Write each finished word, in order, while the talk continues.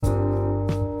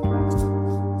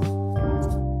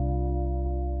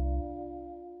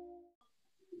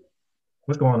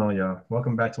What's going on, y'all?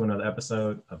 Welcome back to another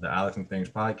episode of the Alex and Things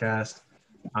podcast.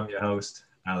 I'm your host,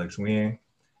 Alex Wing,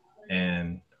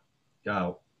 and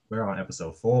y'all, we're on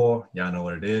episode 4. Y'all know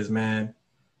what it is, man.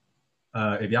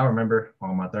 If y'all remember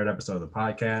on my third episode of the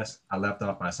podcast, I left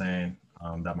off by saying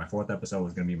that my fourth episode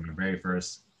was going to be my very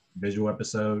first visual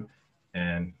episode.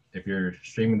 And if you're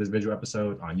streaming this visual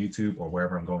episode on YouTube or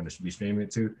wherever I'm going to be streaming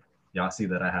it to, y'all see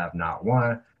that I have not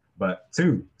one, but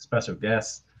two special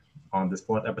guests on this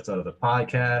fourth episode of the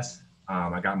podcast.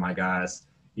 I got my guys,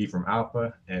 E from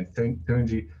Alpha and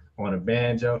Tunji on the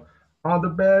banjo. On the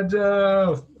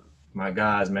banjo! My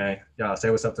guys, man. Y'all say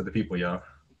what's up to the people, y'all.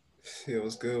 Yeah,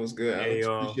 what's good? What's good, Alex? Hey,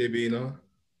 Appreciate being on.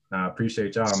 I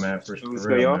appreciate y'all, man, for What's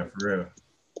real, good, y'all? man, for real.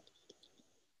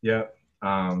 Yep.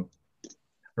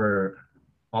 For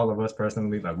all of us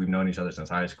personally, like we've known each other since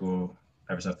high school,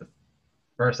 ever since the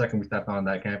first second we stepped on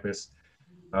that campus.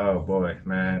 Oh boy,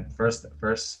 man. First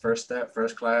step,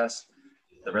 first class.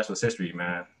 The rest was history,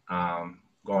 man.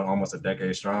 Going almost a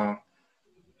decade strong.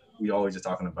 We always just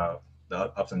talking about the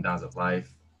ups and downs of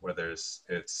life, whether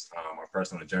it's our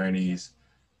personal journeys,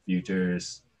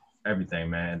 futures, everything,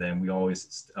 man. Then we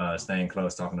always staying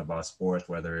close, talking about sports,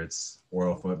 whether it's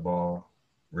world football,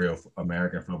 real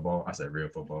American football. I said real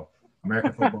football,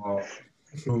 American football,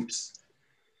 hoops,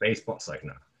 baseball. It's like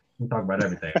no, we talk about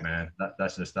everything, man.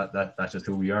 That's just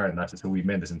who we are, and that's just who we've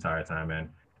been this entire time, man.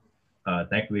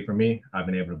 Thankfully for me, I've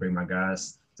been able to bring my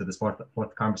guys to this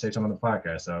fourth conversation on the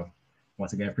podcast. So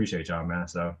once again, appreciate y'all, man.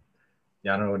 So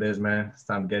y'all know what it is, man. It's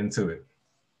time to get into it.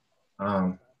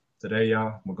 Today,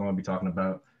 y'all, we're going to be talking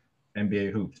about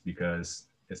NBA hoops because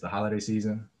it's the holiday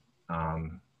season.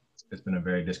 It's been a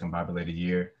very discombobulated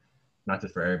year, not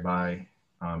just for everybody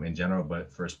in general,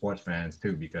 but for sports fans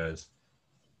too, because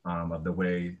of the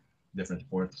way different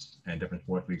sports and different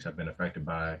sports leagues have been affected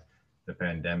by the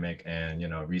pandemic and,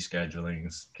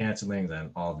 reschedulings, cancelings,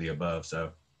 and all of the above.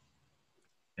 So,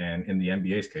 and in the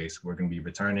NBA's case, we're going to be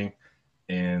returning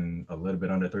in a little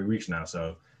bit under 3 weeks now.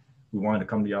 So we wanted to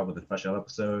come to y'all with a special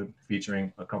episode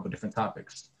featuring a couple different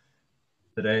topics.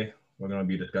 Today, we're going to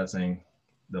be discussing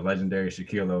the legendary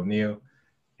Shaquille O'Neal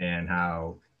and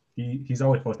how he's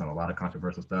always posting a lot of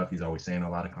controversial stuff. He's always saying a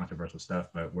lot of controversial stuff,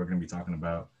 but we're going to be talking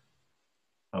about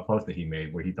a post that he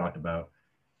made where he talked about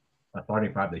a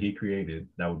starting five that he created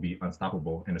that would be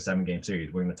unstoppable in a 7-game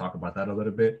series. We're going to talk about that a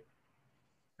little bit.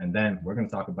 And then we're going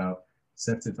to talk about,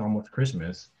 since it's almost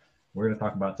Christmas, we're going to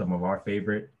talk about some of our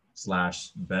favorite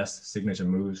 / best signature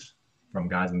moves from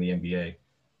guys in the NBA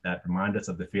that remind us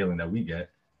of the feeling that we get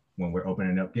when we're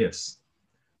opening up gifts.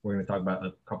 We're going to talk about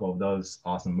a couple of those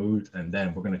awesome moves, and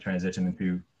then we're going to transition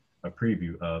into a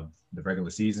preview of the regular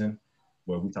season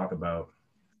where we talk about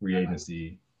free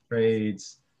agency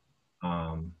trades,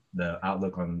 the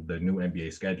outlook on the new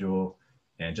NBA schedule,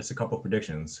 and just a couple of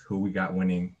predictions, who we got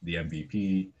winning the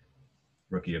MVP,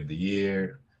 Rookie of the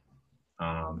Year,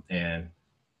 and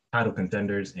title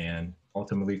contenders, and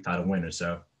ultimately title winners.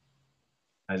 So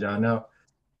as y'all know,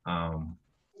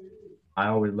 I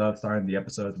always love starting the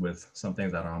episodes with some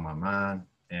things that are on my mind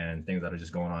and things that are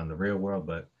just going on in the real world.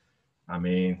 But I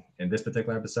mean, in this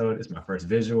particular episode, it's my first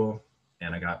visual,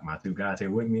 and I got my two guys here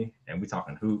with me, and we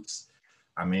talking hoops.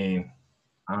 I mean,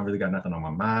 I don't really got nothing on my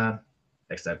mind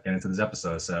except getting into this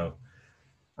episode. So,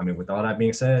 I mean, with all that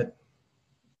being said,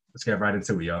 let's get right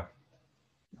into it, y'all.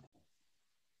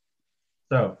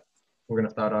 So, we're going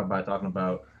to start off by talking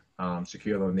about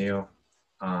Shaquille O'Neal,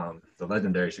 the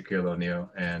legendary Shaquille O'Neal,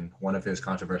 and one of his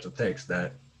controversial takes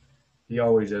that he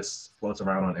always just floats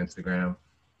around on Instagram,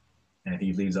 and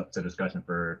he leads up to discussion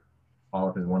for all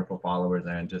of his wonderful followers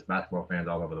and just basketball fans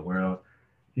all over the world.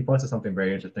 He posted something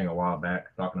very interesting a while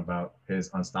back talking about his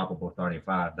unstoppable starting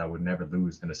five that would never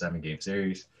lose in a 7-game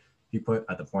series. He put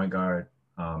at the point guard,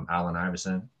 Allen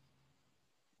Iverson.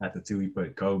 At the 2, he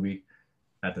put Kobe.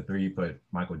 At the 3, he put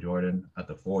Michael Jordan. At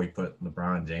the 4, he put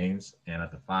LeBron James. And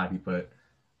at the 5, he put,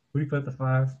 who did he put at the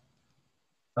 5?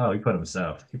 Oh, he put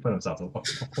himself. Of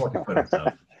course, he put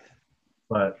himself.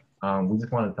 But we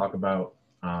just wanted to talk about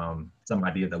some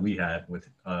ideas that we had with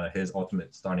his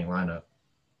ultimate starting lineup,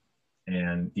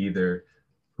 and either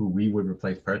who we would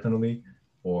replace personally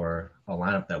or a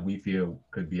lineup that we feel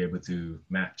could be able to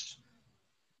match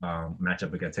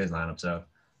up against his lineup. So,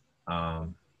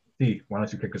 T, why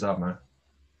don't you kick us off, man?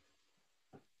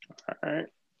 All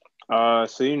right.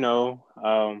 So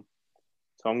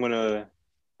I'm gonna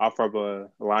offer up a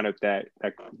lineup that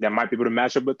might be able to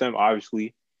match up with them.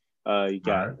 Obviously, you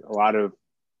got Right. a lot of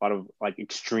like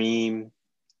extreme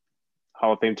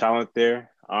Hall of Fame talent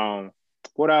there.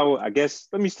 I guess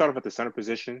let me start off at the center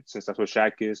position since that's what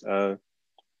Shaq is.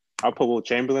 I'll put Will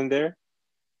Chamberlain there.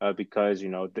 because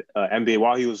NBA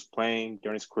while he was playing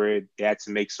during his career, they had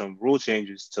to make some rule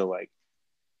changes to like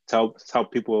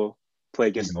help people play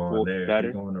against the Bulls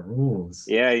better. Going the rules.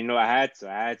 Yeah, I had to.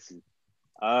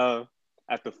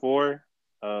 At the 4,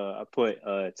 I put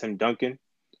Tim Duncan.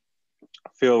 I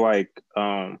feel like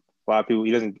a lot of people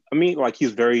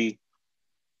he's very.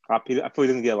 I feel he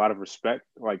doesn't get a lot of respect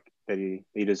like that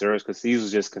he deserves because he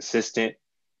was just consistent,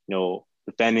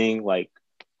 defending like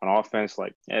on offense,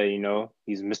 like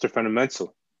he's Mr.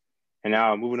 Fundamental. And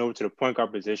now moving over to the point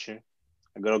guard position,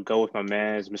 I'm gonna go with my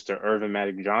man, Mr. Irvin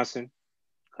Magic Johnson,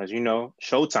 because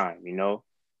Showtime.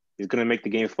 He's gonna make the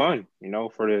game fun,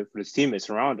 for his teammates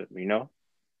around him,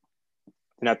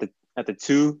 And at the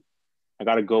 2, I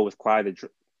gotta go with Clyde the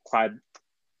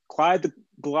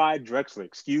Glide Drexler.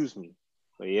 Excuse me,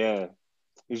 but yeah,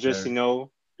 he's just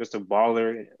just a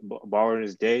baller in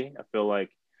his day. I feel like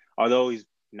although he's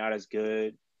not as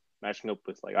good matching up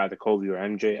with like either Kobe or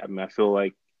MJ, I mean I feel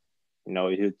like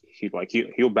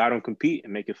he'll battle and compete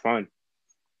and make it fun.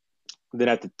 Then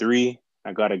at the 3,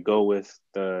 I gotta go with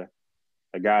the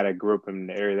guy that grew up in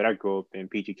the area that I grew up in,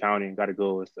 PG County. Got to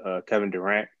go with Kevin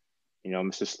Durant.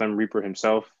 Mr. Slim Reaper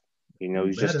himself.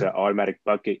 He's just an automatic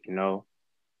bucket.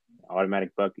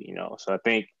 Automatic bucket. So I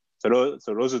think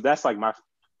that's like my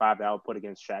 5 that I would put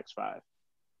against Shaq's 5.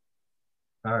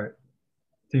 All right,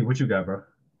 T, what you got, bro?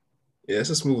 Yeah,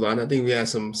 it's a smooth line. I think we have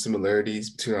some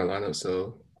similarities between our lineups.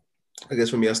 So I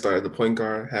guess for me, I started at the point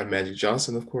guard, have Magic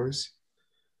Johnson, of course.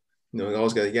 You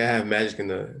always gotta have Magic in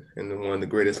the one of the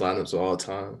greatest lineups of all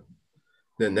time.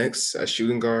 Then next, at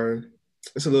shooting guard,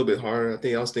 it's a little bit harder. I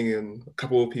think I was thinking a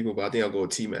couple of people, but I think I'll go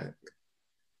with T-Mac.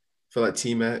 I feel like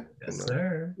T-Mac,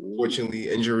 sir. Fortunately,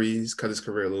 injuries cut his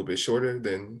career a little bit shorter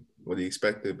than what he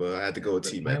expected, but I had to go with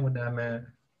T-Mac. With that, man.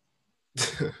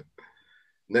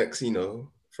 Next,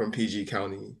 from PG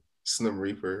County, Slim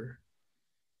Reaper,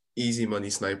 easy money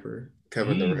sniper,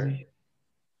 Kevin Durant.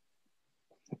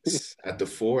 At the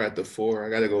 4, I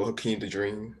gotta go Hakeem the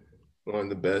Dream, one of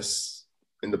the best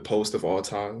in the post of all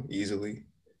time, easily.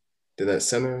 Then at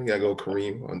center, you gotta go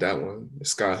Kareem on that one.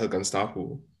 Skyhook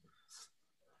unstoppable.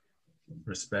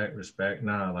 Respect.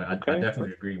 Nah, like I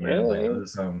definitely agree, man. Like those are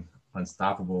some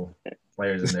unstoppable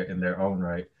players in their own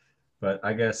right. But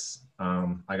I guess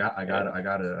I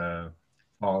gotta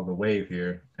follow the wave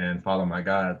here and follow my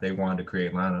guy. They wanted to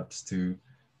create lineups to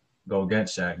go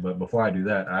against Shaq. But before I do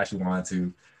that, I actually wanted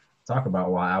to talk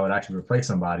about why I would actually replace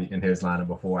somebody in his lineup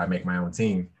before I make my own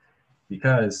team.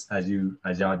 Because as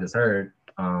y'all just heard,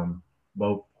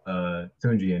 both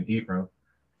Tunji and Ephraim,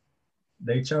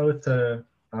 they chose to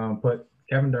put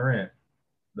Kevin Durant,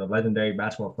 the legendary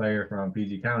basketball player from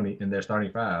PG County, in their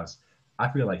starting 5s. I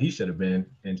feel like he should have been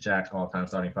in Shaq's all-time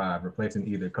starting 5, replacing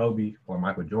either Kobe or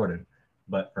Michael Jordan.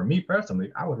 But for me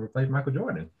personally, I would replace Michael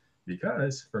Jordan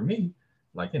because for me,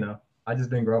 like, I just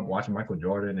didn't grow up watching Michael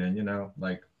Jordan and,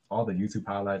 like all the YouTube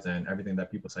highlights and everything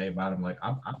that people say about him, like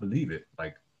I believe it.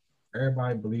 Like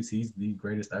everybody believes he's the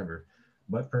greatest ever.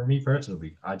 But for me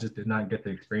personally, I just did not get to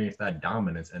experience that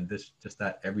dominance and just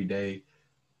that everyday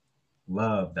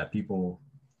love that people,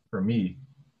 for me,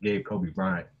 gave Kobe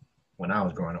Bryant when I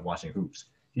was growing up watching hoops.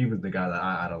 He was the guy that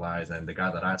I idolized and the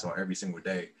guy that I saw every single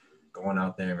day going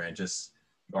out there and just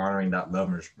garnering that love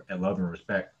and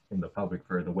respect from the public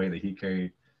for the way that he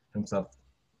carried himself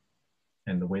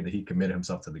and the way that he committed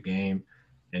himself to the game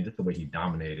and just the way he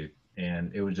dominated.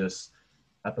 And it was just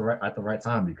at the right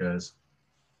time because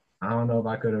I don't know if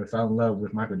I could have fell in love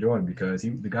with Michael Jordan because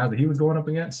the guys that he was going up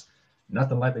against,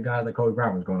 nothing like the guys that Kobe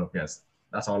Bryant was going up against.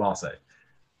 That's all I'll say.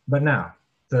 But now,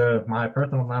 to my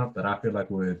personal lineup that I feel like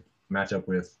would match up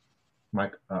with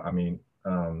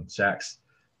Shaq's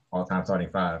all-time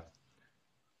starting 5,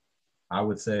 I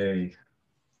would say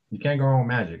you can't go wrong with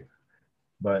Magic.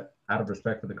 But out of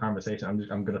respect for the conversation,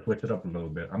 I'm gonna switch it up a little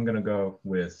bit. I'm gonna go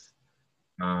with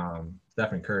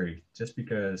Stephen Curry just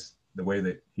because the way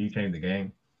that he changed the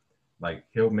game. Like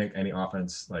he'll make any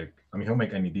offense, he'll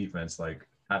make any defense,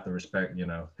 have to respect,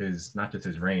 his, not just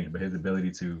his range, but his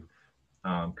ability to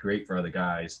create for other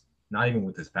guys, not even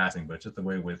with his passing, but just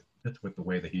with the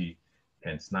way that he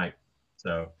can snipe.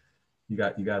 So you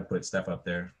got to put Steph up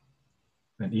there.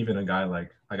 And even a guy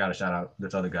like, I got to shout out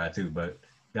this other guy too, but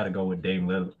you got to go with Dame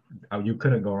Lillard. You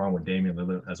couldn't go wrong with Damian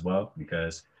Lillard as well,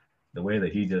 because the way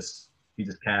that he just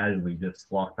casually just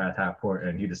walks past half court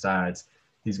and he decides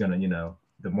he's going to,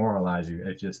 demoralize you.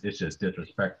 It's just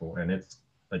disrespectful and it's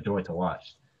a joy to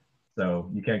watch. So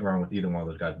you can't go wrong with either one of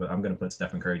those guys, but I'm going to put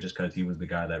Stephen Curry just because he was the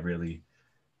guy that really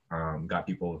got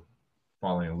people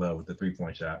falling in love with the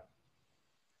three-point shot.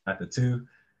 At the 2,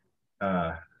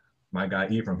 my guy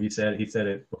Ephraim, he said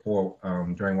it before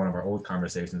during one of our old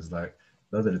conversations, like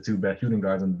those are the two best shooting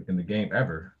guards in the game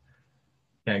ever.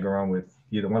 Can't go wrong with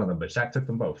either one of them, but Shaq took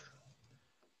them both.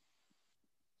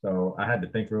 So I had to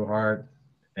think real hard.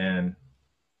 And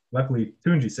luckily,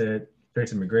 Tunji said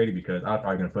Tracy McGrady because I was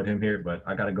probably going to put him here, but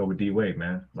I got to go with D Wade,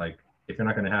 man. Like, if you're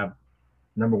not going to have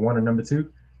number one and number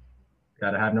two,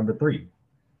 got to have number three.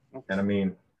 And I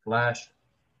mean, Flash,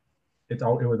 it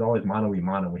was always mano a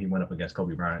mano when he went up against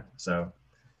Kobe Bryant. So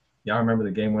y'all remember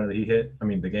the game winner that he hit? I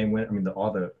mean, the game winner. I mean,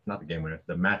 not the game winner,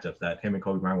 the matchups that him and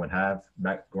Kobe Bryant would have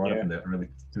back growing up in the early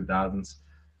 2000s.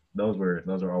 Those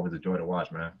were always a joy to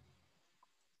watch, man.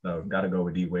 So got to go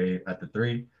with D Wade at the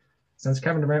three. Since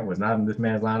Kevin Durant was not in this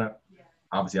man's lineup,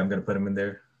 obviously I'm going to put him in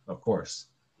there, of course.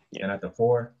 Yeah. And at the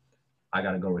four, I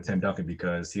got to go with Tim Duncan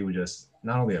because he was just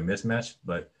not only a mismatch,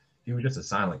 but he was just a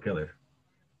silent killer.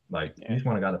 Like, you just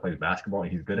want a guy that plays basketball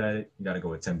and he's good at it. You got to go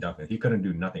with Tim Duncan. He couldn't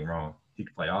do nothing wrong. He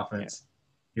could play offense.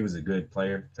 He was a good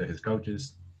player to his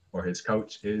coaches, or his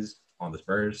coach is on the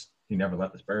Spurs. He never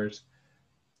left the Spurs.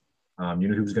 You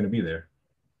knew he was going to be there.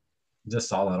 Just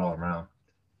solid all around.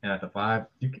 And at the five,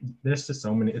 there's just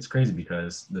so many. It's crazy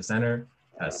because the center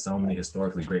has so many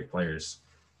historically great players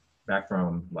back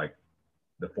from like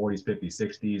the 40s, 50s,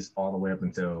 60s, all the way up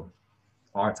until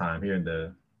our time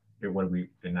here what are we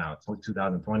in now?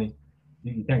 2020.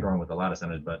 You can't go wrong with a lot of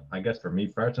centers, but I guess for me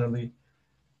personally,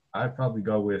 I'd probably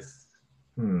go with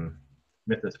Mr.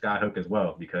 Skyhook as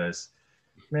well because,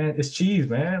 man, it's cheese,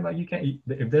 man. Like, you can't.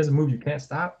 If there's a move you can't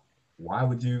stop, why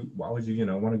would you want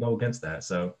to go against that?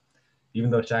 So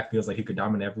even though Shaq feels like he could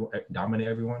dominate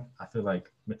everyone, I feel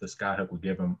like Mr. Skyhook would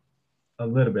give him a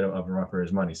little bit of a run for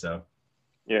his money. So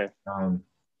y'all.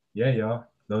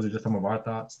 Those are just some of our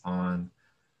thoughts on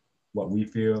what we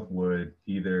feel would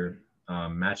either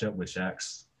match up with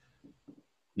Shaq's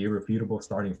irrefutable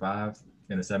starting five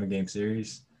in a 7-game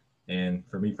series. And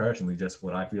for me personally, just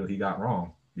what I feel he got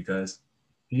wrong because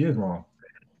he is wrong.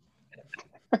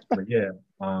 But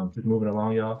just moving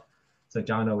along, y'all. Since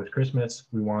y'all know it's Christmas,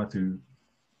 we want to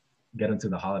get into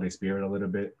the holiday spirit a little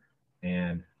bit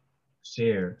and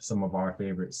share some of our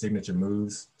favorite signature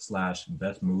moves /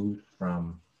 best moves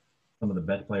from some of the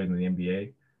best players in the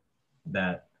NBA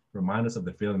that remind us of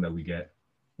the feeling that we get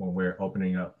when we're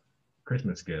opening up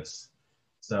Christmas gifts.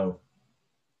 So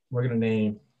we're going to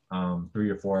name 3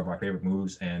 or 4 of our favorite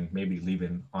moves and maybe leave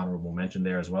an honorable mention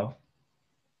there as well.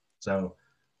 So,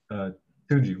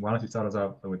 Tuji, why don't you start us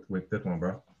off with this one,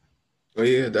 bro? Oh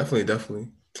yeah, definitely.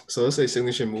 So let's say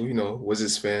signature move,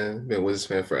 Wizards fan, been Wizards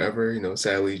fan forever.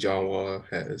 Sadly John Wall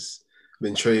has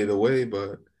been traded away,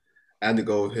 but I had to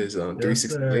go with his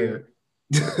 360 layup.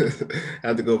 I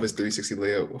had to go with his 360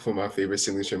 layup for my favorite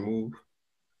signature move.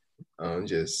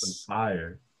 Just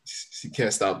fire. You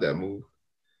can't stop that move.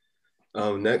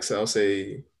 Next, I'll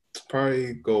say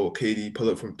probably go KD pull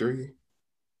up from 3.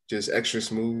 Just extra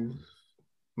smooth,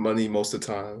 money most of the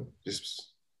time.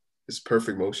 Just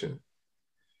perfect motion.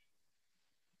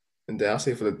 And then I'll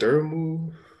say for the third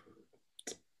move,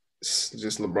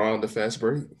 just LeBron the fast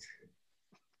break.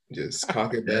 Just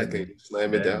cock it back and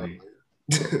slam it down.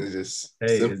 Just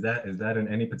simple. Is that in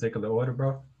any particular order,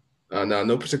 bro?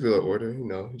 No particular order.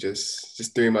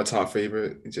 Just 3 of my top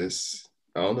favorite. I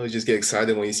don't know. Just get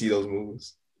excited when you see those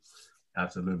moves.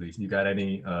 Absolutely. You got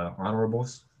any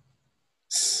honorables?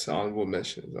 Honorable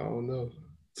mentions. I don't know.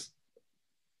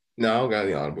 No, I don't got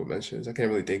any honorable mentions. I can't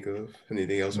really think of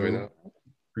anything else right now.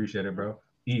 Appreciate it, bro.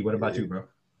 E, what about you, bro?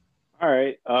 All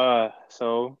right.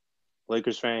 So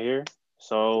Lakers fan here.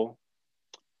 So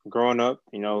growing up,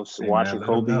 watching man,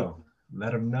 Kobe.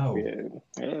 Let him know.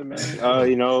 Yeah, man.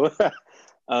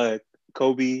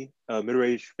 Kobe,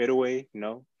 mid-range fadeaway,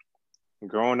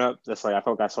 Growing up, that's like I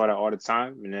felt like I saw that all the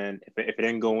time. And then if it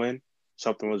didn't go in,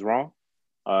 something was wrong.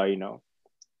 It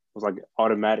was like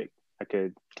automatic. I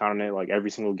could count on it like every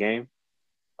single game.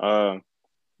 Another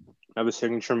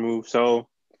signature move. So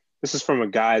this is from a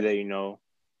guy that,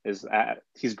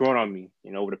 he's grown on me,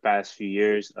 over the past few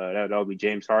years. That'll be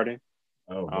James Harden.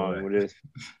 Oh, boy.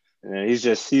 And he's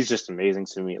just amazing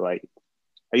to me. Like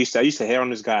I used to hate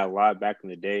on this guy a lot back in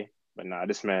the day, but nah,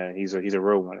 this man, he's a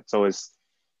real one. So it's,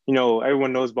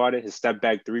 everyone knows about it. His step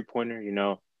back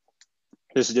 3-pointer,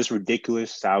 this is just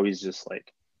ridiculous how he's just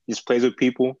like, he just plays with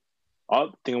people.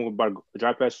 Thinking about a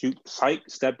drop pass shoot, psych,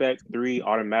 step back 3,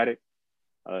 automatic.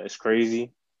 It's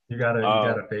crazy. You got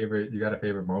a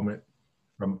favorite moment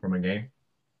from a game?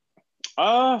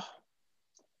 Not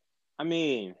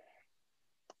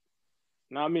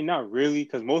really,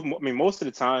 because most of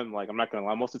the time, like I'm not gonna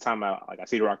lie, most of the time I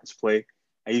see the Rockets play,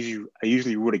 I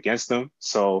usually root against them,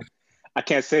 so I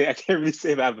can't really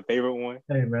say if I have a favorite one.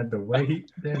 Hey man, the way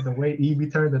E be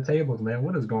turning the tables, man.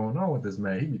 What is going on with this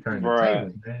man? He be turning the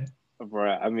tables, man.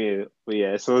 Right. I mean, but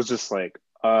yeah, so it's just like,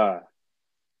 but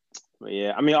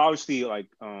yeah, I mean, obviously, like,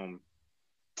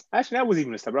 actually, that wasn't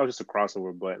even a step, that was just a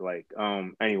crossover, but like,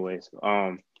 anyways,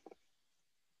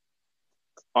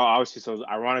 obviously, so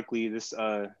ironically, this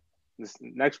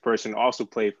next person also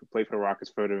played for the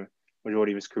Rockets for the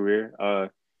majority of his career.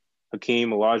 Hakeem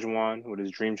Olajuwon with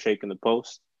his dream shake in the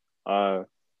post. Uh,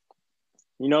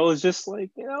 it's just like,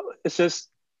 it's just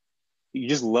you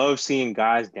just love seeing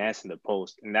guys dance in the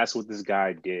post, and that's what this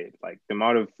guy did. Like the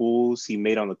amount of fools he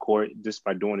made on the court just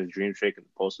by doing his dream shake in the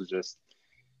post was just,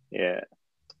 yeah.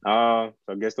 So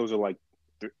I guess those are like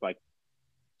like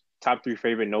top three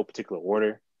favorite, no particular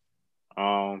order.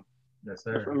 Um, Yes,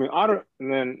 sir. I mean,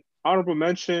 and then honorable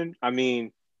mention. I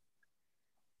mean,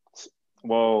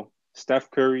 well, Steph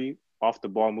Curry off the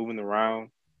ball, moving around.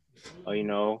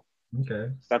 Okay.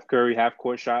 Steph Curry half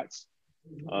court shots.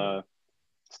 Uh,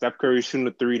 Steph Curry shooting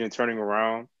the three and turning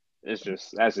around. I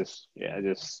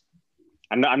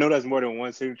know that's more than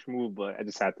one signature move, but I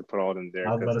just had to put all of them there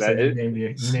I was about because to say that you it. named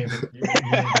it. You named his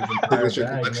entire Signature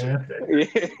bag, collection. man.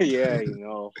 Yeah,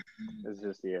 it's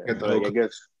just Got the So whole like, I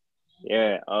guess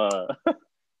yeah.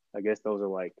 I guess those are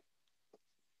like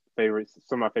favorites.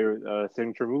 Some of my favorite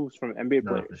signature moves from NBA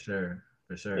No, players. for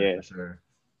sure, Yeah, for sure.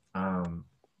 Man,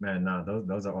 no,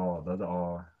 those are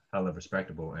all hella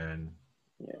respectable and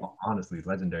yeah, honestly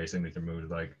legendary signature moves.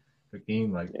 Like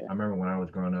Hakeem, like yeah, I remember when I was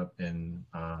growing up in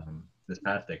this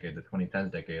past decade, the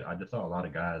 2010s decade, I just saw a lot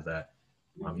of guys that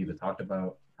either talked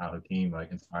about how Hakeem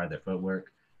like inspired their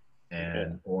footwork, yeah,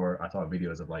 and or I saw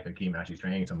videos of like Hakeem actually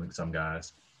training some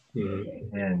guys,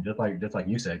 Mhm. and just like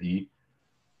you said,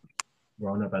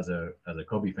 growing up as a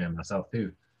Kobe fan myself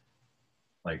too,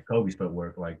 like Kobe's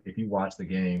footwork, like if you watch the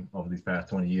game over these past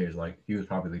 20 years, like he was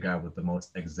probably the guy with the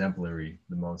most exemplary,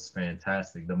 the most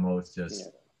fantastic, the most yeah,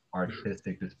 just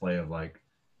artistic display of like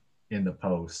in the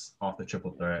post, off the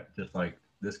triple threat. Just like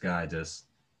this guy just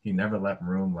he never left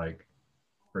room like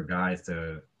for guys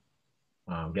to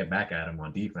get back at him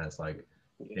on defense. Like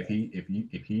if yeah.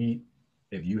 he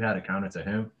if you had a counter to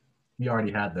him, he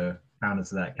already had the counter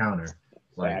to that counter.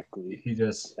 Like Exactly, he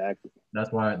just exactly.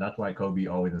 that's why Kobe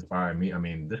always inspired me. I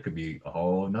mean, this could be a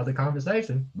whole another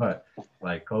conversation, but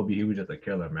like Kobe, he was just a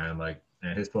killer, man. Like,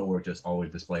 and his footwork just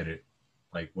always displayed it.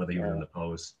 Like whether he was in Yeah, the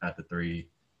post, at the three,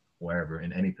 wherever,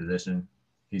 in any position,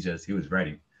 he was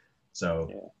ready. So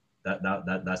yeah,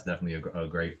 that's definitely a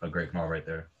great call right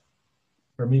there.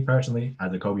 For me personally,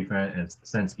 as a Kobe fan, and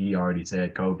since he already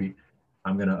said Kobe,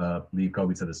 I'm gonna leave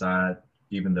Kobe to the side,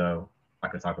 even though I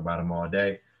could talk about him all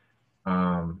day.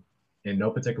 Um, in no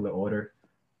particular order,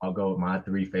 I'll go with my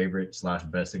three favorite slash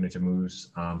best signature moves.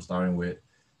 Starting with,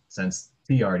 since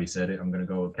T already said it, I'm gonna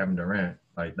go with Kevin Durant.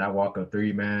 Like that walk up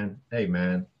three, man. Hey,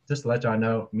 man, just to let y'all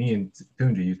know, me and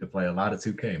Tunja used to play a lot of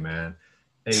 2K, man.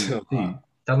 Hey, T,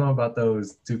 tell them about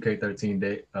those 2K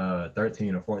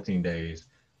 13 or 14 days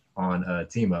on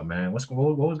Team Up, man. What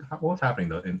was happening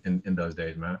though in those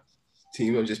days, man?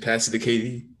 Team up, just pass it to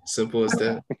KD. Simple as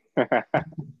that.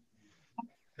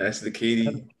 Pass it to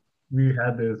KD. We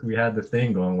had this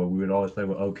thing going where we would always play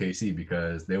with OKC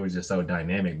because they were just so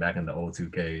dynamic back in the old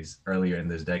 2Ks earlier in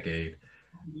this decade.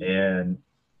 And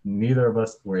neither of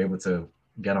us were able to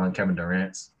get on Kevin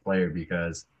Durant's player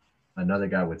because another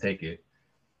guy would take it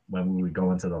when we would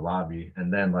go into the lobby.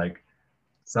 And then like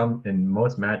some in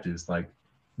most matches, like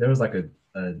there was like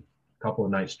a couple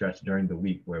of night stretch during the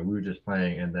week where we were just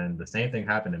playing, and then the same thing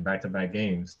happened in back-to-back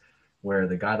games where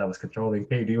the guy that was controlling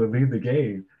KD would leave the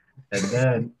game, and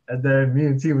then me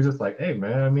and T was just like, hey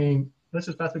man, I mean, let's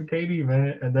just pass it to KD,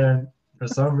 man. And then for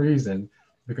some reason,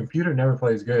 the computer never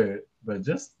plays good, but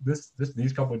just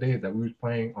these couple of days that we was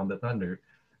playing on the Thunder,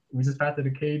 we just passed it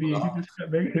to KD, and he just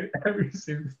kept making it every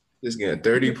single, Just getting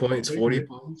 30 points, making 40 it every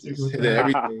points, just single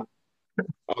hitting time. everything.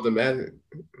 Automatic.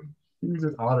 He was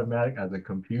just automatic as a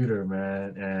computer,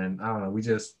 man. And I don't know, we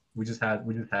just had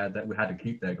that we had to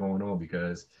keep that going on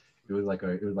because it was like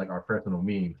our personal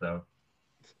meme. So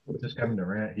with just Kevin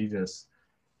Durant, he just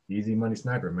easy money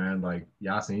sniper, man. Like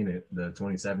y'all seen it, the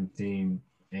 2017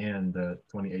 and the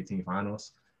 2018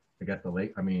 finals against the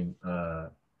Lake. I mean,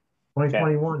 Cat.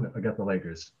 2021 against the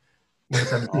Lakers,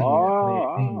 2017 and Oh,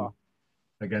 2018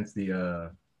 against the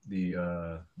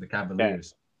cat.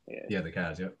 Cavaliers. Yeah. Yeah, the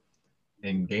Cavs. Yep.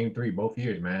 In game three, both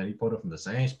years, man. He pulled up from the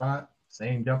same spot,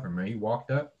 same jumper, man. He walked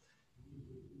up,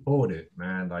 pulled it,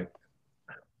 man. Like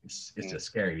it's Mm. just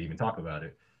scary to even talk about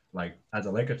it. Like as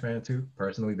a Lakers fan too,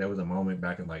 personally, there was a moment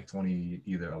back in like 20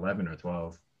 either 11 or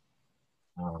 12.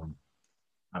 Um,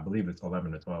 I believe it's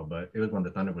 11 or 12, but it was when the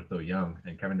Thunder were still young,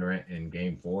 and Kevin Durant in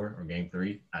game four or game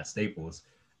three at Staples.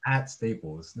 At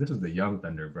Staples, this was the young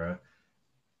Thunder, bro.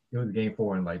 it was game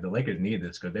 4, and like the Lakers needed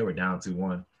this because they were down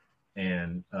 2-1,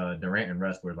 and Durant and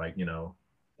Russ were like,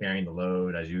 carrying the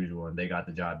load as usual, and they got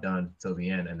the job done till the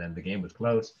end. And then the game was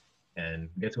close, and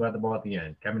guess who had the ball at the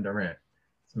end? Kevin Durant.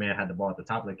 This man had the ball at the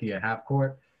top of the key at half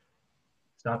court.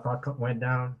 Shot clock went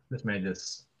down. This man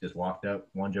just walked up,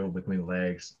 one dribble between the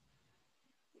legs,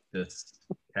 just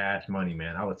cash money,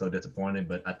 man. I was so disappointed,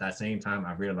 but at that same time,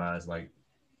 I realized like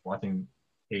watching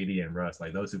KD and Russ,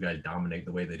 like those two guys dominate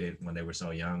the way they did when they were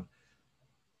so young.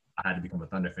 I had to become a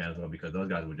Thunder fan as well because those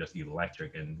guys were just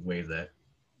electric in ways that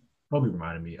Kobe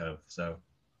reminded me of. So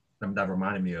that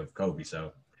reminded me of Kobe.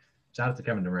 So shout out to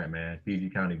Kevin Durant, man.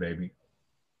 PG County, baby.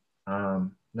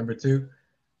 Number 2,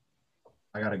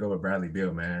 I got to go with Bradley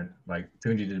Beal, man. Like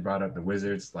Tunji just brought up the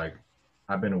Wizards. Like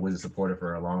I've been a Wizards supporter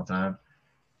for a long time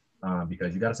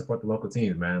because you got to support the local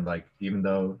teams, man. Like even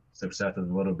though success is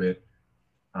a little bit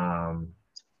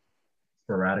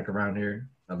sporadic around here,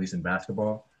 at least in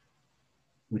basketball,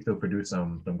 we still produce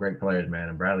some great players, man.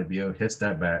 And Bradley Beal, his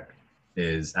step back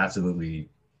is absolutely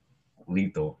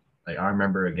lethal. Like I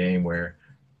remember a game where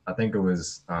I think it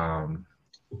was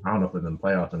I don't know if it was in the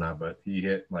playoffs or not, but he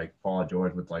hit like Paul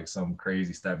George with like some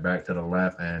crazy step back to the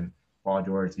left, and Paul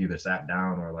George either sat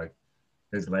down or like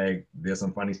his leg did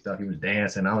some funny stuff. He was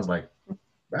dancing. I was like,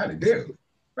 Bradley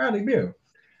Beal.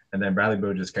 And then Bradley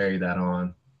Beal just carried that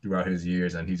on throughout his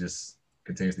years, and he just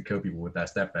continues to kill people with that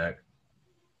step back.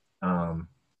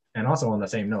 And also on the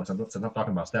same note, since I'm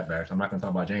talking about step backs, I'm not going to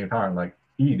talk about James Harden like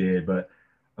he did, but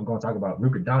I'm going to talk about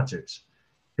Luka Doncic.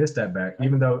 His step back,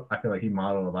 even though I feel like he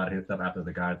modeled a lot of his stuff after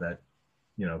the guys that,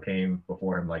 came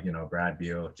before him, like, Brad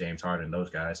Beal, James Harden, those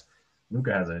guys.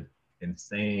 Luka has an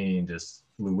insane just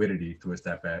fluidity to his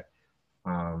step back.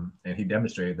 And he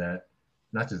demonstrated that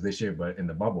not just this year, but in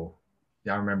the bubble.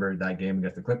 Y'all remember that game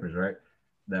against the Clippers, right?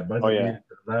 That buzzer beat to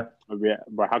the left. Oh, yeah,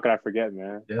 but how could I forget,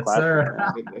 man? Yes, Classic, sir.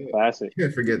 Man. Classic.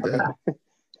 Can't forget that.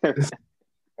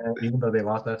 And even though they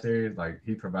lost that series, like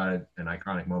he provided an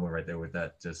iconic moment right there with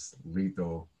that just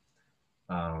lethal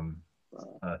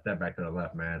step back to the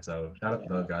left, man. So shout out to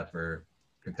those guys for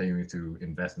continuing to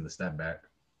invest in the step back.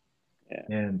 Yeah.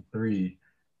 And 3.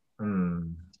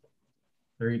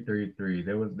 There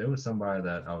was somebody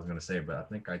that I was gonna say, but I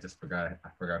think I just forgot. I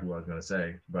forgot who I was gonna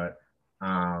say. But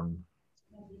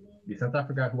since I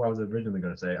forgot who I was originally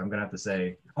gonna say, I'm gonna have to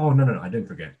say. Oh no, I didn't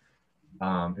forget.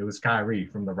 It was Kyrie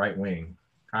from the right wing.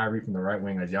 Kyrie from the right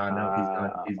wing, as y'all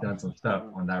know, he's done some stuff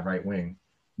on that right wing,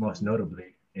 most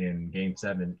notably in Game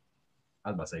 7. I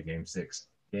was about to say Game 6.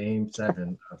 Game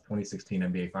 7 of 2016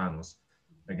 NBA Finals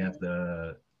against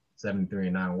the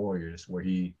 73-9 Warriors, where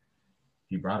he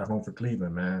brought it home for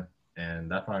Cleveland, man.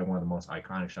 And that's probably one of the most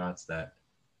iconic shots that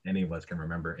any of us can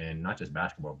remember in not just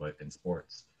basketball, but in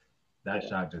sports. That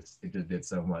shot just did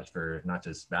so much for not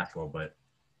just basketball, but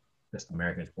just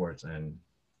American sports and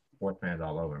sports fans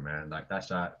all over, man. Like that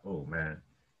shot, oh man,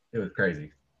 it was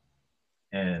crazy.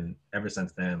 And ever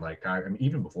since then, like Kyrie, I mean,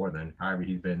 even before then, Kyrie,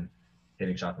 he's been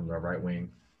hitting shots from the right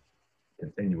wing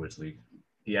continuously.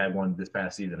 He had one this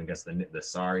past season against the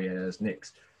sorry ass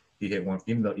Knicks. He hit one,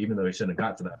 even though he shouldn't have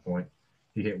got to that point.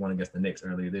 He hit one against the Knicks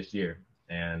earlier this year,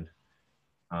 and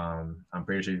I'm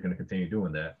pretty sure he's going to continue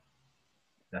doing that.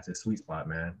 That's his sweet spot,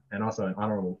 man. And also an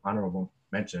honorable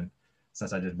mention.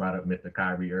 Since I just brought up Mr.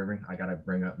 Kyrie Irving, I got to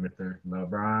bring up Mr.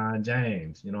 LeBron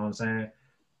James. You know what I'm saying?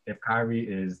 If Kyrie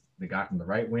is the guy from the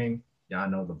right wing, y'all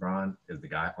know LeBron is the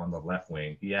guy on the left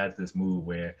wing. He has this move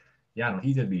where,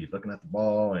 he just be looking at the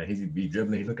ball and he's be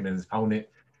dribbling. He's looking at his opponent,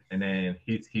 and then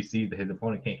he sees that his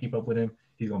opponent can't keep up with him.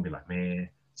 He's going to be like, man,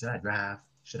 should I drive?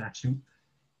 Should I shoot?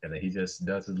 And then he just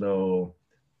does his little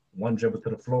one dribble to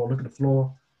the floor, look at the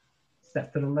floor,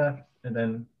 step to the left, and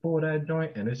then pull that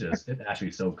joint, and it's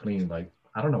actually so clean. Like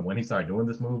I don't know when he started doing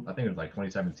this move. I think it was like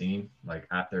 2017, like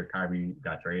after Kyrie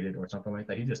got traded or something like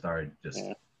that. He just started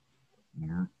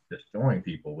destroying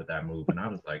people with that move, and I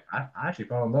was like, I actually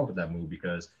fell in love with that move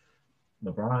because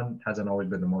LeBron hasn't always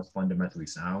been the most fundamentally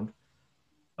sound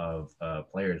of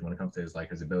players when it comes to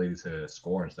his ability to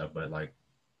score and stuff, but like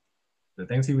the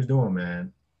things he was doing,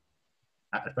 man,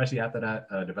 especially after that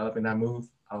developing that move,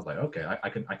 I was like, okay, I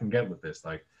can get with this.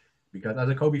 Like, because as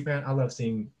a Kobe fan, I love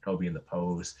seeing Kobe in the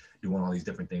pose, doing all these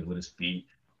different things with his feet,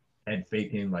 head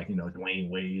faking, like, Dwayne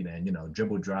Wade, and,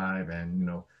 dribble drive, and,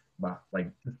 like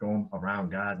just going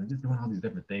around guys and just doing all these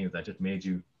different things that just made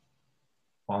you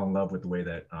fall in love with the way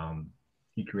that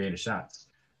he created shots.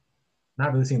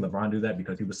 Not really seeing LeBron do that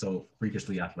because he was so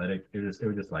freakishly athletic. It was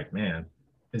just like, man,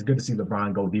 it's good to see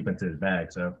LeBron go deep into his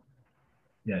bag. So,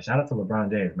 yeah, shout out to LeBron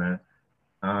James, man.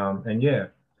 And yeah,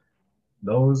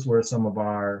 those were some of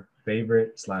our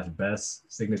favorite /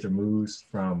 best signature moves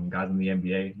from guys in the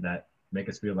NBA that make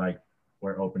us feel like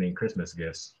we're opening Christmas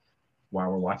gifts while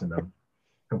we're watching them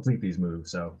complete these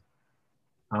moves. So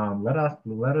let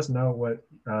us know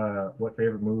what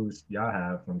favorite moves y'all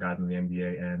have from guys in the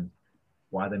NBA and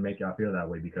why they make y'all feel that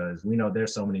way, because we know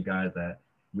there's so many guys that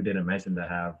we didn't mention that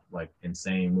have like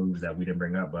insane moves that we didn't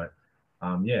bring up. But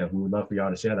yeah, we would love for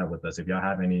y'all to share that with us if y'all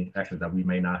have any extras that we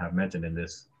may not have mentioned in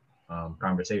this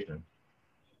conversation.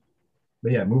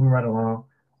 But yeah, moving right along.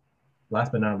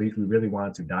 Last but not least, we really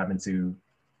wanted to dive into,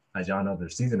 as y'all know, the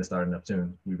season is starting up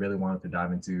soon. We really wanted to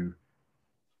dive into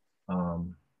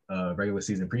a regular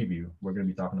season preview. We're going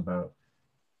to be talking about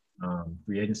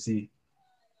free agency,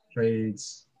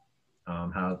 trades,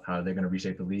 how they're going to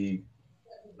reshape the league,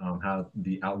 how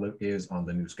the outlook is on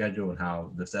the new schedule, and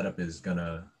how the setup is going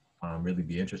to really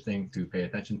be interesting to pay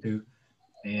attention to.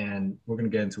 And we're going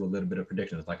to get into a little bit of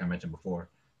predictions, like I mentioned before.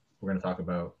 We're going to talk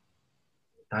about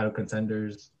title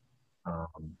contenders,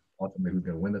 ultimately who's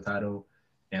going to win the title,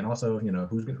 and also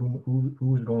who's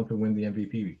going to win the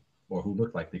MVP or who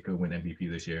looks like they could win MVP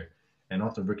this year, and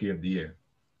also Rookie of the Year.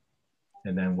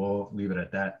 And then we'll leave it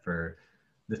at that for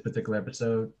this particular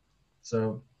episode.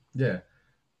 So yeah,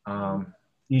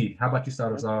 E, how about you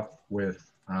start us off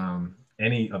with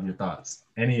any of your thoughts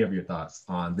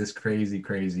on this crazy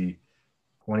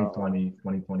 2020,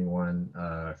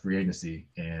 2021 free agency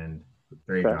and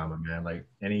trade drama, man? Like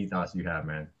any thoughts you have,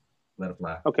 man, let it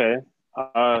fly. Okay.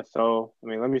 So I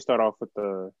mean, let me start off with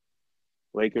the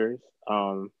Lakers.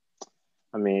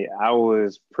 I mean, I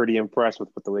was pretty impressed with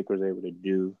what the Lakers were able to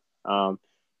do.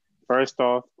 First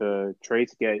off, the trade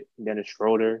to get Dennis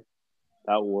Schroeder,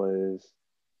 that was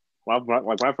like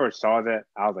when I first saw that,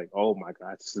 I was like, oh my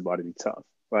God, this is about to be tough.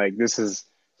 Like this is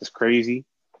just crazy.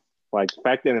 Like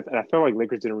back then, and I felt like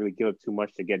Lakers didn't really give up too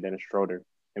much to get Dennis Schroeder,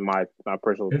 in my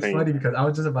personal opinion. It's funny because I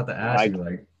was just about to ask you,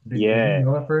 like, did you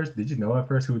know at first? Did you know at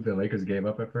first who the Lakers gave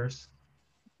up at first?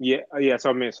 Yeah.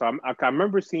 So I mean, I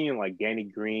remember seeing like Danny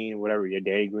Green, whatever. Yeah,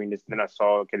 Danny Green. Then I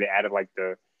saw they added like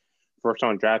the first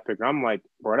round draft pick. And I'm like,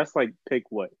 bro, that's like pick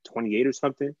what 28 or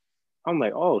something. I'm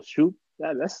like, oh shoot,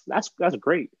 that's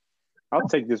great. I'll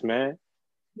take this, man.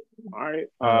 All right.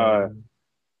 I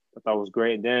thought it was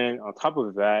great. Then on top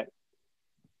of that,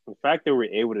 the fact that we were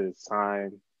able to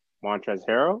sign Montrezl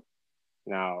Harrell.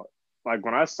 Now, like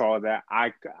when I saw that,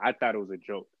 I thought it was a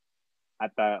joke. I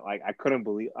thought like I couldn't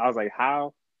believe. I was like,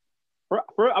 how?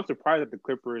 I'm surprised that the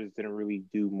Clippers didn't really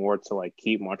do more to like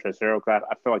keep Montrezl Harrell. Cause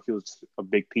I feel like he was a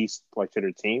big piece like to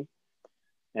their team.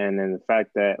 And then the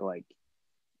fact that like,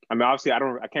 I mean, obviously I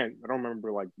don't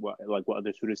remember like what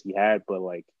other shooters he had, but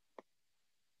like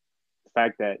the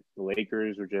fact that the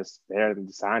Lakers were just there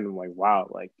and signed him, like wow,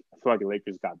 like I feel like the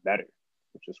Lakers got better,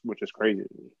 which is crazy to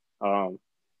me.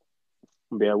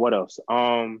 But yeah, what else?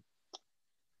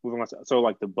 Moving on. So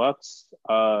like the Bucks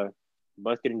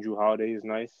getting Jrue Holiday is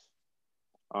nice.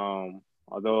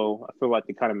 Although I feel like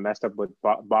they kind of messed up with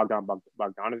Bogdanovic.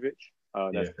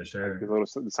 Yeah, for sure. The little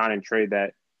sign and trade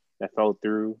that fell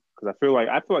through, because I feel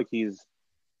like he's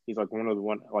like one of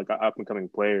the up and coming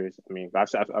players. I mean,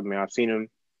 I've seen him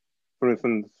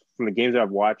from the games that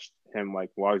I've watched him like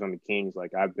while he's on the Kings.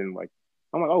 Like I'm like,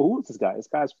 oh, who is this guy? This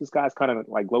guy's kind of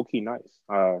like low key nice.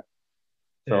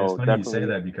 Yeah, it's funny you say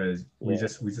that because we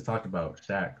just talked about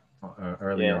Shaq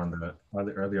earlier on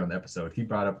the episode. He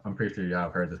brought up, I'm pretty sure y'all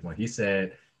have heard this one. He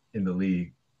said in the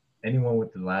league, anyone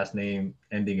with the last name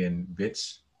ending in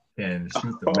Vitch can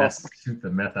shoot the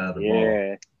meth out of the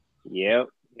ball. Yep.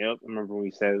 I remember when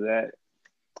he said that.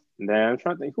 And then I'm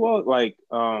trying to think, well, like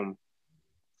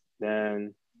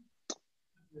then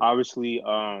obviously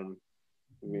I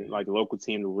mean, like the local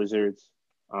team, the Wizards.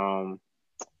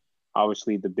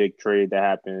 Obviously the big trade that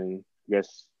happened, I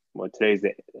guess today's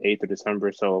the 8th of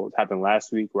December, so it happened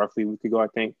last week, roughly a week ago, I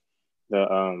think.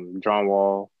 The John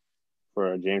Wall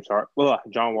for James Harden. Well,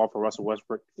 John Wall for Russell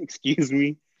Westbrook. Excuse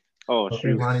me. Oh, okay,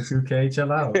 shoot. Ronnie 2K,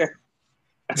 chill out.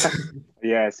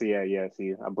 Yeah. See,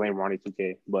 I blame Ronnie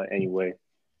 2K. But anyway,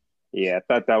 yeah, I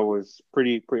thought that was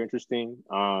pretty interesting.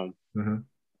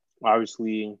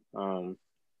 Obviously,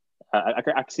 I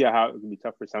can see how it can be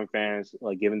tough for some fans,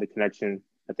 like given the connection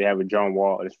that they have with John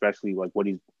Wall, and especially like what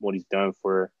he's done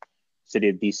for city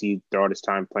of DC throughout his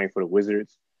time playing for the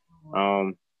Wizards.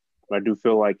 But I do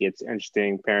feel like it's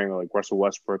interesting pairing like Russell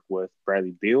Westbrook with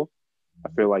Bradley Beal. I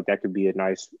feel like that could be a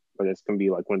nice, but it's gonna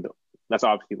be like that's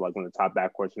obviously like one of the top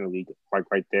backcourts in the league,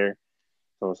 right there.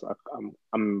 So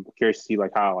I'm curious to see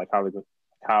like how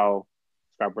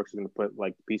Scott Brooks is gonna put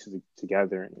like the pieces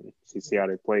together and see how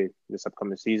they play this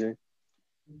upcoming season.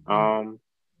 I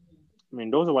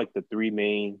mean, those are like the three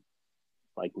main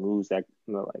like moves that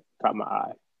like caught my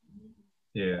eye.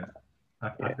 Yeah.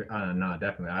 No,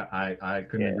 definitely. I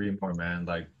couldn't Yeah. agree more, man.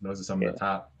 Like those are some of Yeah. the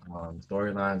top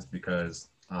storylines because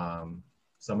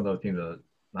some of those teams are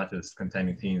not just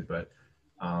contending teams, but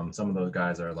some of those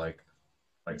guys are like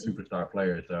superstar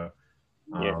players. So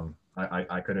Yeah.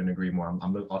 I couldn't agree more.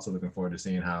 I'm also looking forward to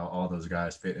seeing how all those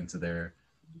guys fit into their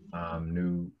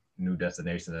new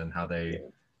destination and how they Yeah.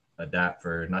 adapt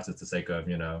for not just the sake of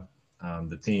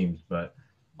the teams, but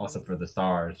also for the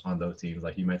stars on those teams.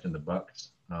 Like you mentioned, the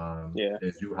Bucks. Yeah.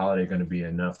 Is Drew Holiday going to be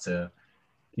enough to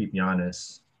keep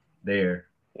Giannis there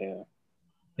Yeah.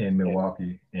 in Yeah.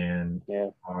 Milwaukee? And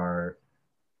Yeah. are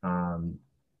um,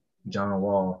 John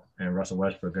Wall and Russell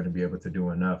Westbrook going to be able to do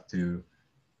enough to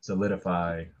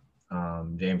solidify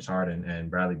James Harden and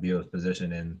Bradley Beal's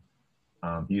position in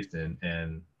Houston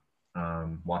and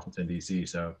Washington D.C.?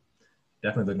 So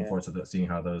definitely looking Yeah. forward to seeing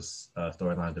how those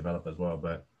storylines develop as well.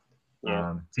 But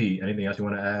Yeah. T, anything else you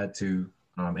want to add to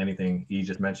anything E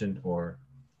just mentioned or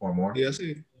more? Yeah, I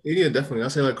see. Yeah, definitely. I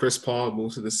say like Chris Paul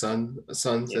moves to the Suns. That's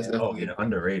Yeah. Oh definitely yeah,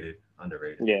 underrated.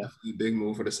 Yeah. a big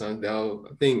move for the Suns. Now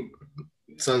I think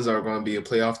Suns are going to be a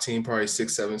playoff team, probably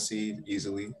 6, 7 seed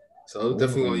easily. So it's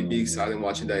definitely going to be exciting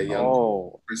watching that young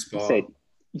Oh, Chris you said Paul.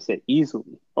 you said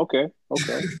easily. Okay.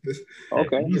 Okay. Yeah,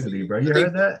 Okay. easily, bro. You I think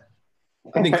heard that?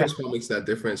 I think Chris Paul makes that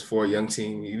difference for a young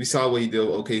team. You saw what he did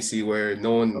with OKC, where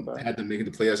no one Okay. had to make it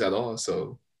the playoffs at all.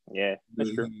 So Yeah,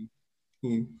 that's true.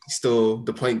 he's still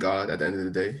the point guard at the end of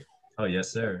the day. Oh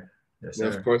yes, sir. Yes,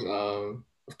 And sir.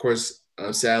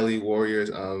 sadly, Warriors.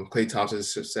 Klay Thompson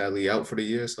is sadly out for the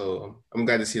year, so I'm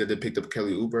glad to see that they picked up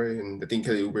Kelly Oubre, and I think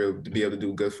Kelly Oubre will be able to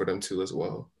do good for them too as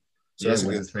well. So Yeah, that's a good.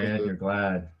 Wizards fan, you're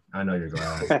glad. I know you're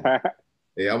glad.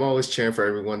 Yeah, I'm always cheering for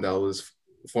everyone that was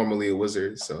formerly a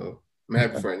Wizard. So I'm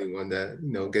happy for anyone that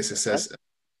gets success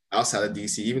outside of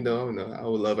DC. Even though I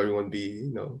would love everyone to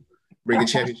be bring a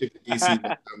championship to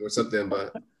DC or something,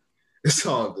 but it's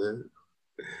all good.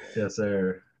 Yes,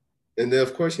 sir. And then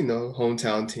of course,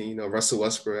 hometown team, Russell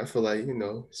Westbrook. I feel like,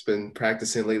 he's been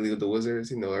practicing lately with the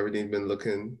Wizards. Everything's been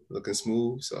looking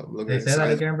smooth. So I'm looking Hey, say that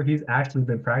excited. again, but he's actually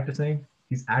been practicing.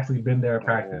 He's actually been there at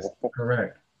practice. Oh.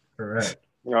 Correct.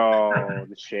 Oh,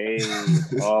 the shade.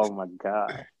 Oh my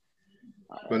God.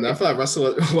 But I feel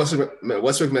like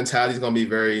Westbrook mentality is gonna be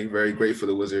very, very great for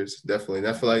the Wizards, definitely. And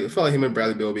I feel like him and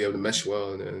Bradley Beal will be able to mesh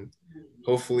well, and then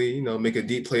hopefully, make a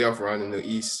deep playoff run in the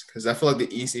East. Because I feel like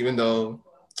the East, even though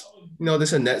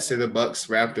there's a Nets, the Bucks,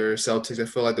 Raptors, Celtics, I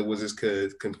feel like the Wizards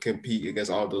could compete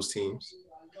against all of those teams.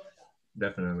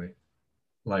 Definitely.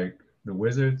 Like the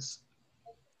Wizards,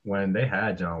 when they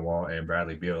had John Wall and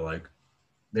Bradley Beal, like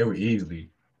they were easily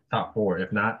top 4,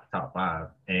 if not top 5,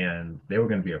 and they were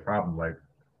going to be a problem. Like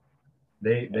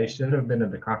they should have been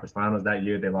in the conference finals that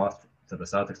year. They lost to the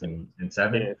Celtics in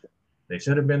 7. Yeah, They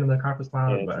should have been in the conference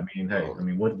finals, yeah, but I mean, hey,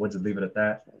 we'll just leave it at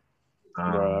that.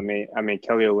 bro. I mean,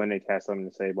 Kelly Olynyk has something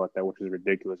to say about that, which is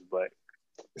ridiculous, but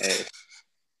hey,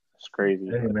 it's crazy.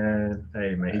 Hey man,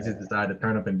 he just decided to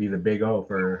turn up and be the big O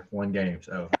for one game,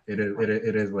 so it is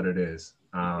what it is.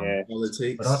 Yeah. All it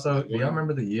takes. But also, do y'all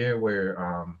remember the year where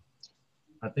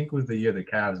I think it was the year the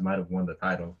Cavs might have won the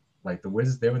title? Like the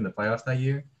Wizards, they were in the playoffs that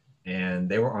year, and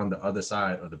they were on the other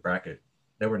side of the bracket.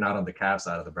 They were not on the Cavs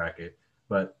side of the bracket,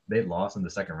 but they lost in the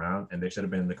second round, and they should have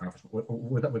been in the conference.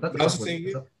 Was that That was the same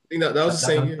year. I think that was the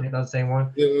same year. That was the same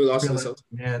one. Yeah, we lost to the Like, Celtics.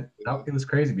 man, it was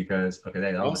crazy because that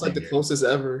That was was the like same the year. closest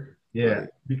ever. Yeah,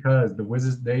 because the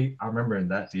Wizards, I remember in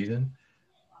that season,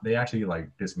 they actually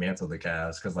like dismantled the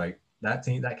Cavs because like that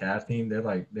Cavs team,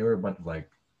 they were a bunch of like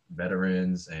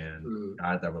veterans and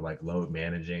guys that were like load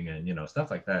managing and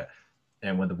stuff like that.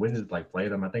 And when the Wizards like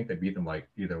played them, I think they beat them like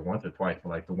either once or twice. But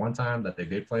like the one time that they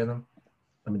did play them,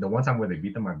 I mean the one time where they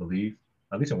beat them, I believe,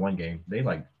 at least in one game, they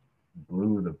like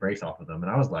blew the brace off of them.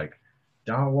 And I was like,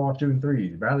 John Wall shooting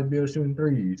threes, Bradley Beal shooting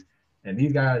threes. And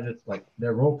these guys just like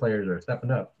their role players are stepping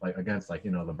up like against like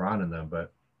LeBron and them.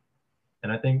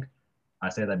 And I think I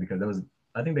say that because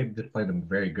I think they just played them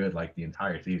very good like the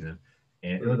entire season.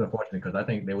 And it was unfortunate because I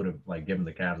think they would have like given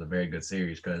the Cavs a very good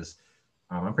series because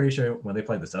I'm pretty sure when they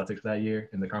played the Celtics that year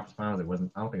in the conference finals,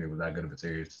 I don't think it was that good of a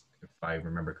series if I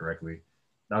remember correctly.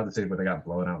 That was the series where they got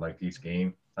blown out like each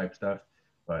game type stuff.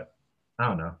 But I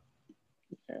don't know.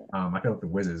 I feel like the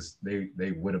Wizards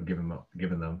they would have given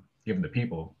the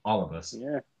people, all of us,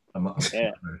 Yeah. a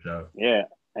show. Yeah.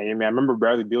 I mean, I remember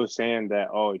Bradley Beal saying that,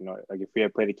 like if we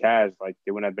had played the Cavs, like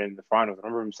they wouldn't have been in the finals. I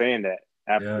remember him saying that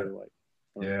after,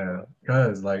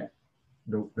 Because like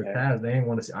the Cavs, they ain't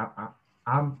want to see.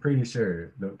 I'm pretty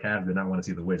sure the Cavs did not want to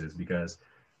see the Wizards because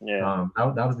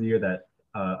that was the year that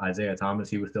Isaiah Thomas,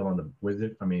 he was still on the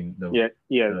Wizards. I mean, the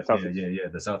Celtics.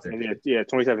 Yeah,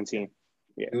 2017.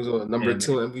 Yeah. He was number And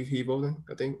 2 MVP voting,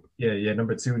 I think. yeah,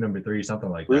 number 2, number 3, something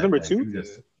like Was he that. number Like, 2? he was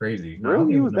just crazy. No, I don't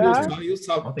Really? think He it was was number that 2. high? He was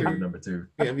I top don't think it was 3 number 2.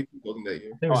 MVP voting that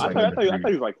year. I think it Oh, was like number I 3. thought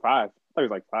he was like 5. I thought he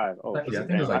was like 5. Oh, Yeah, I think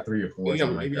it was damn. like 3 or 4,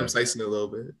 something like Maybe I'm that. slicing it a little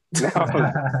bit. No.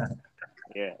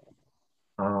 Yeah.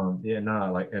 Yeah, nah,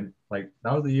 like, and like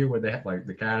that was the year where they had like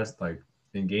the Cavs, like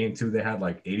in game 2 they had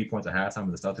like 80 points at halftime,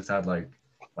 and the Celtics had like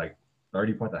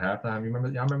 30 points at halftime.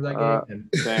 Y'all remember that game?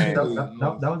 And Dang.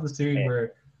 that was the series Yeah.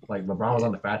 where like LeBron was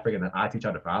on the fast break and then IT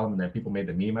tried to foul him, and then people made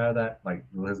the meme out of that, like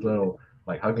his little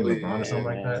like hugging LeBron or something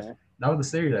like that. That was the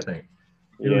series, I think.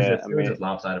 It was just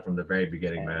lopsided from the very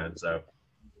beginning, man. So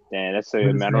damn, that's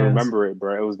it, man. I don't remember it,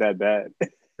 bro. It was that bad.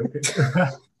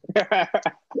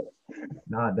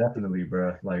 Nah, definitely,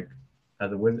 bro. Like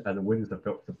as a Wizards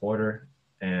supporter,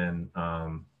 and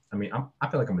I mean, I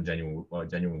feel like I'm a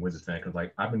genuine Wizards fan because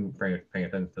like I've been paying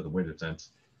attention to the Wizards since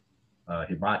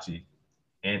Hibachi,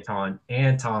 Anton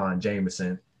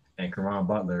Jameson, and Caron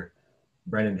Butler,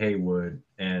 Brendan Haywood,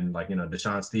 and like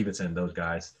Deshaun Stevenson, those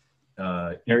guys.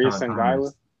 Darius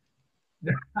Sangala.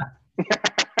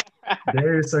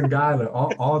 Darius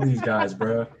Sangala, all these guys,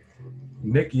 bro.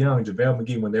 Nick Young, JaVale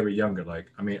McGee when they were younger. Like,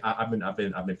 I mean, I've been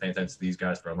paying attention to these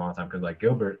guys for a long time because like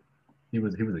Gilbert, he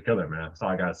was a killer, man. That's all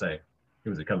I gotta say. He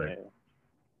was a killer. Yeah.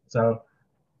 So,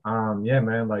 yeah,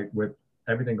 man. Like with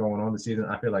everything going on this season,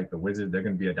 I feel like the Wizards they're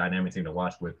gonna be a dynamic team to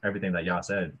watch with everything that y'all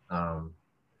said. The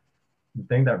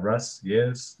thing that Russ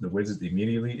gives the Wizards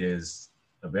immediately is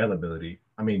availability.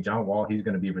 I mean, John Wall, he's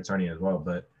gonna be returning as well,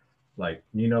 but like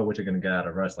what you're gonna get out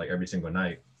of Russ like every single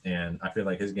night, and I feel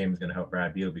like his game is gonna help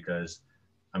Brad Beal because.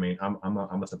 I mean, I'm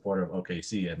a supporter of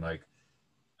OKC, and like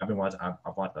I've watched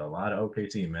a lot of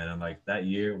OKC, man. And like that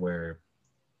year where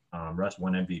Russ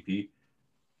won MVP,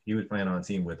 he was playing on a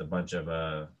team with a bunch of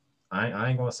I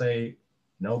ain't gonna say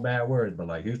no bad words, but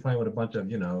like he was playing with a bunch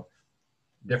of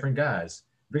different guys.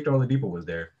 Victor Oladipo was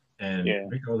there, and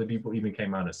Victor Oladipo even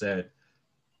came out and said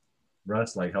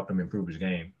Russ like helped him improve his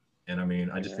game. And I mean,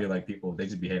 I just feel like people they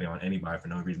just be hating on anybody for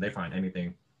no reason. They find anything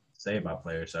to say about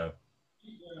players. So.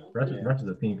 Russ is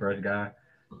a team first guy,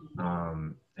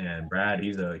 and Brad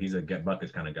he's a get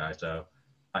buckets kind of guy. So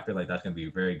I feel like that's gonna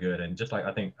be very good. And just like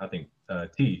I think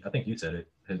you said it,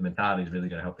 his mentality is really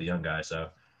gonna help the young guys. So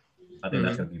I think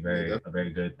that's gonna be a very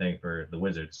good thing for the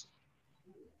Wizards.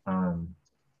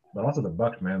 But also the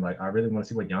Bucks, man. Like I really want to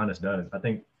see what Giannis does. I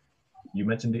think you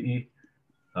mentioned the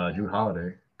Jrue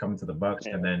Holiday coming to the Bucks,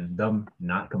 and then them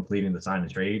not completing the sign and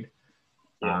trade.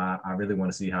 I really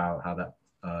want to see how that.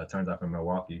 Turns out for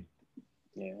Milwaukee.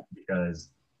 Yeah. Because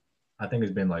I think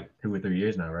it's been like 2 or 3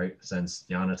 years now, right? Since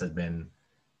Giannis and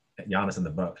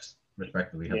the Bucks,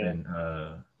 respectively, have been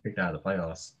kicked out of the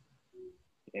playoffs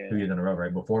 2 years in a row,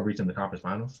 right? Before reaching the conference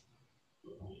finals.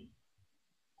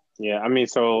 Yeah, I mean,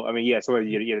 So I mean,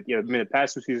 the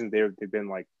past 2 seasons they've been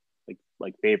like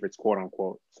favorites, quote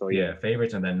unquote. So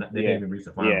favorites, and then they didn't even reach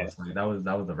the finals. Like, that was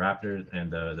the Raptors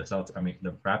and the Celtics. I mean,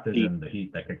 the Raptors and the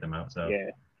Heat that kicked them out. So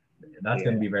that's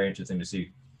going to be very interesting to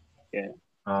see. Yeah.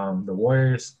 The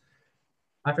Warriors,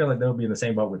 I feel like they'll be in the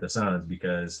same boat with the Suns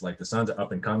because like the Suns are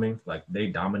up and coming. Like they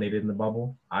dominated in the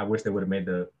bubble. I wish they would have made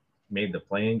the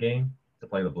playing game to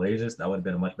play the Blazers. That would have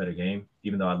been a much better game.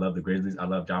 Even though I love the Grizzlies, I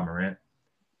love Ja Morant.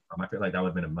 I feel like that would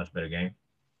have been a much better game.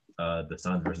 The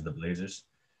Suns versus the Blazers,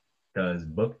 because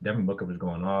Devin Booker was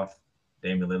going off,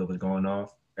 Damian Lillard was going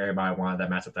off. Everybody wanted that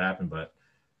matchup to happen, but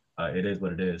it is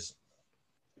what it is.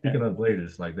 Speaking of the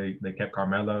Blazers, like they kept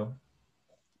Carmelo,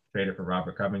 traded for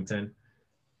Robert Covington.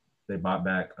 They bought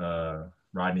back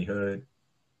Rodney Hood,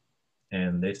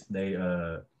 and they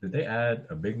did they add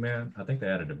a big man? I think they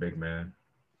added a big man.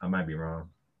 I might be wrong.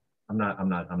 I'm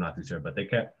not too sure, but they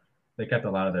kept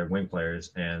a lot of their wing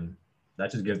players, and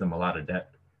that just gives them a lot of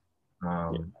depth.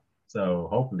 So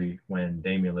hopefully, when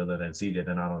Damian Lillard and CJ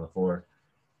are not on the floor,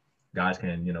 guys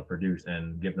can produce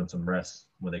and give them some rest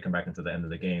when they come back into the end of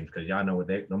the games, because y'all know what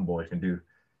them boys can do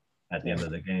at the end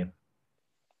of the game.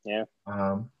 Yeah.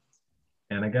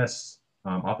 And I guess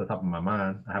off the top of my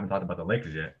mind, I haven't talked about the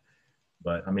Lakers yet,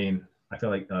 but I mean, I feel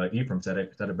like Ephraim said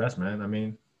it best, man. I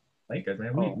mean, Lakers,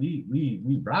 man,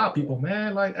 we rob people,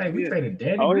 man. Like, hey, we traded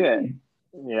Danny. Oh Green.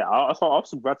 Yeah. I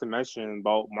was about to mention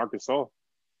about Marc Gasol.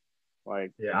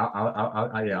 Like,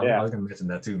 I was gonna mention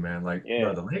that too, man. Like,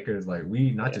 bro, the Lakers, like,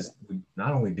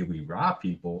 not only did we rob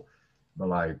people, but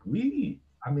like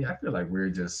I feel like we're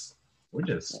just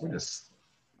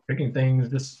picking things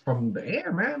just from the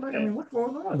air, man. Like, I mean, what's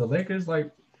going on? The Lakers,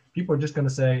 like, people are just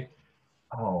gonna say,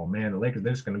 oh man, the Lakers,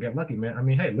 they're just gonna get lucky, man. I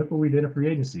mean, hey, look what we did in free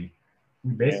agency.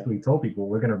 We basically told people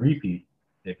we're gonna repeat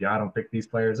if y'all don't pick these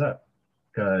players up.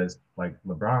 because like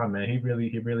LeBron, man, he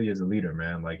really is a leader,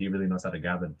 man. Like he really knows how to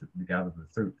gather the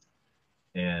troops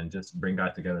and just bring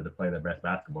guys together to play their best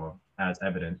basketball, as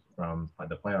evident from like,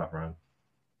 the playoff run.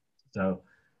 So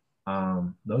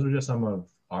those are just some of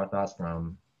our thoughts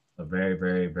from a very,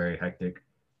 very, very hectic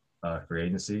free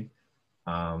agency.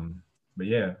 But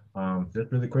yeah,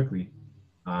 just really quickly,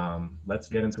 let's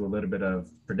get into a little bit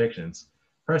of predictions.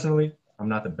 Personally, I'm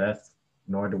not the best,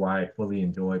 nor do I fully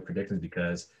enjoy predictions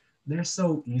because they're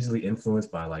so easily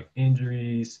influenced by like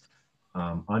injuries,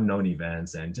 unknown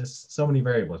events, and just so many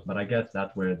variables. But I guess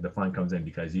that's where the fun comes in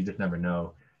because you just never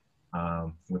know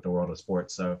with the world of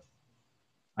sports. So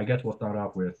I guess we'll start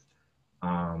off with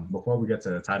before we get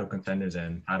to title contenders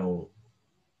and title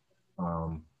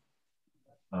um,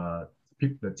 uh,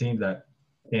 the teams that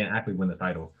can't actually win the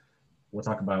title. We'll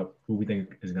talk about who we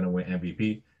think is going to win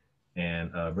MVP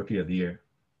and Rookie of the Year.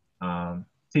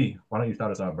 T, why don't you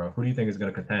start us off, bro? Who do you think is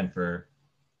going to contend for?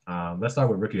 Let's start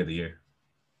with Rookie of the Year.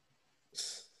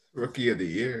 Rookie of the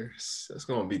Year. That's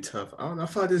gonna be tough. I don't know. I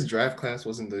feel like this draft class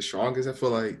wasn't the strongest. I feel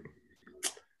like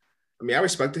I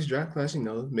respect this draft class,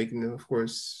 making them, of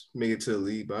course, make it to the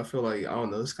league. But I feel like, I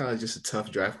don't know, it's kind of just a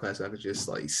tough draft class. I could just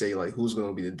like say like who's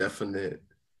gonna be the definite,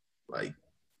 like,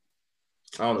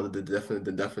 I don't know,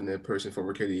 the definite person for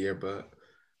Rookie of the Year. But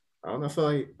I don't know. I feel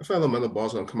like LaMelo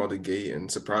Ball's gonna come out the gate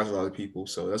and surprise a lot of people.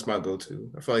 So that's my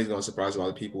go-to. I feel like he's gonna surprise a lot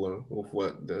of people with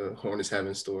what the Hornets have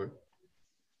in store.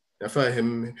 I feel like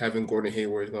him having Gordon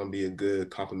Hayward is gonna be a good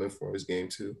compliment for his game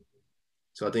too.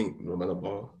 So I think LaMelo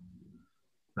Ball.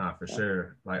 Nah, for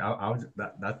sure. Like I was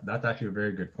that's actually a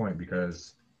very good point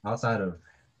because outside of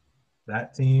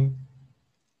that team,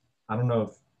 I don't know if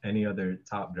any other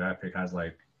top draft pick has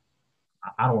like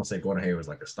I don't want to say Gordon Hayward's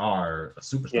like a star or a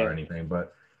superstar or anything,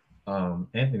 but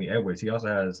Anthony Edwards, he also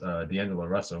has D'Angelo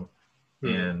Russell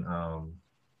and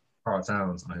Carl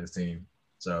Towns on his team.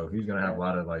 So he's gonna have a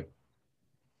lot of like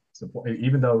support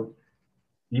even though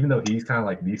he's kind of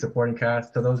like the supporting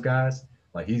cast to those guys,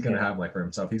 like he's gonna have like for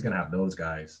himself, he's gonna have those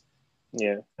guys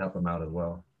help him out as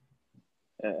well.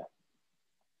 Yeah.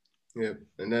 Yeah.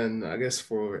 And then I guess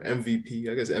for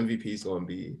MVP, I guess MVP is gonna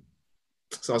be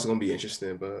it's also gonna be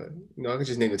interesting, but I can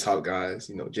just name the top guys,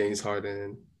 James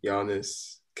Harden,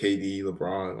 Giannis, KD,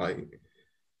 LeBron. Like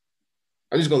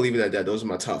I'm just gonna leave it at that. Those are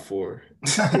my top four.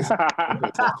 My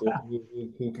top four.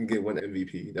 Who can get one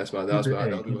MVP? That would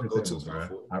be my go-to top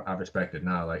four. I respect it.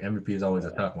 Now, like MVP is always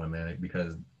a tough one, man,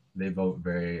 because they vote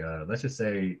very let's just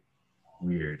say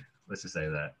weird. Let's just say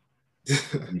that.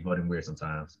 Be voting weird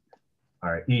sometimes. All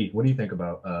right, E, what do you think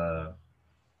about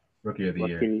Rookie of the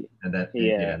Year and then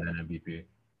MVP?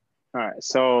 All right.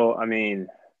 So like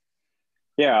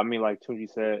Tunji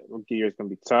said, Rookie Year is gonna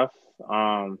be tough.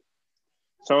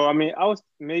 So I was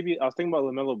thinking about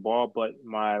LaMelo Ball, but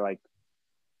my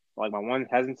my one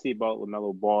hesitancy about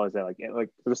LaMelo Ball is that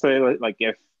let's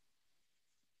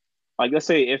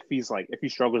say if he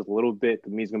struggles a little bit,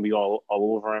 the me's gonna be all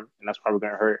over him, and that's probably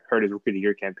gonna hurt his Rookie of the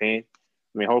Year campaign.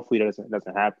 Hopefully that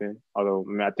doesn't happen. Although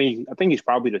I think he's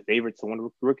probably the favorite to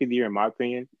win Rookie of the Year in my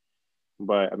opinion.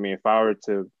 But if I were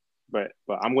to, but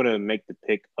I'm gonna make the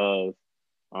pick of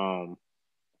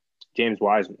James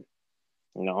Wiseman.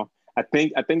 I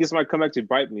think this might come back to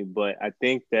bite me, but I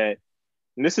think that,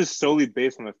 and this is solely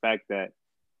based on the fact that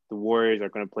the Warriors are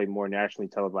going to play more nationally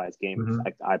televised games.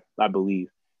 I believe.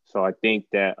 So I think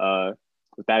that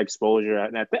with that exposure,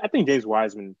 and I think James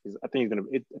Wiseman he's going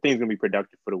to be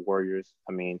productive for the Warriors.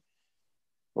 They're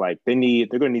going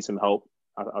to need some help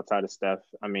outside of Steph.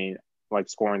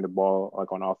 Scoring the ball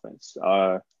on offense.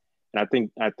 And I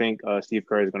think Steve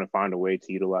Kerr is going to find a way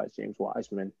to utilize James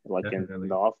Wiseman in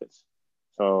the offense.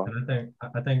 So and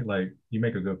I think like you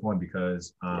make a good point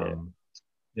because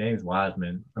James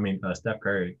Wiseman, Steph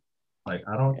Curry, I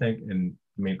don't think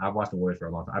I've watched the Warriors for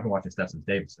a long time. I've been watching Steph since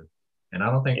Davidson, and I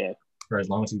don't think for as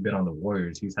long as he's been on the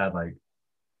Warriors, he's had I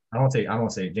don't want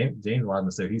to say James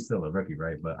Wiseman, so he's still a rookie,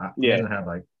 right? But he doesn't have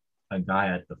a guy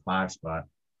at the 5 spot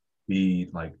be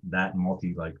that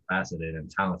faceted and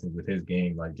talented with his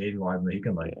game. Like James Wiseman, he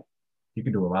can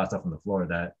do a lot of stuff on the floor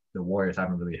that the Warriors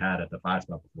haven't really had at the 5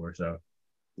 spot before. So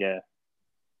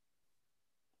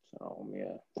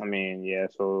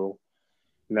So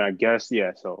then I guess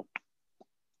So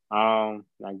I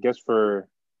guess for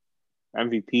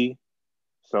MVP.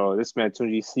 So this man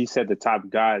Tunji, he said the top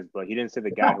guys, but he didn't say the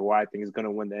guy who I think is going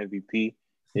to win the MVP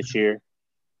this year. I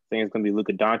think it's going to be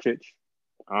Luka Doncic.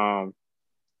 Look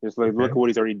at what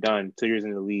he's already done. 2 years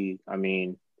in the league. I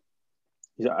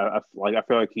feel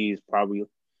like he's probably,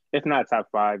 if not top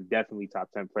 5, definitely top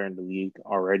 10 player in the league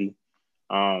already.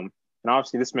 And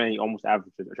obviously, this man he almost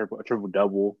averaged a triple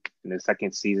double in his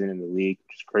second season in the league,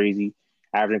 which is crazy.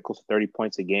 averaging close to 30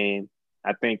 points a game.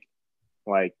 I think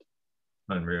like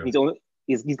Unreal.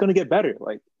 He's going to get better.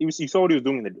 Like you saw what he was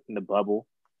doing in the bubble.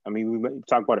 I mean, we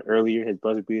talked about it earlier. His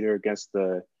buzzer beater against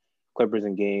the Clippers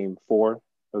in Game 4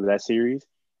 of that series,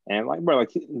 and like bro,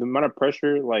 like the amount of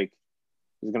pressure like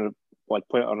is going to like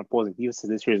put on opposing defenses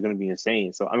this year is going to be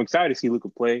insane. So I'm excited to see Luka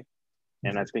play,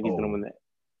 and I think he's going to win that.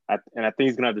 And I think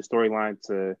he's going to have the storyline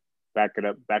to back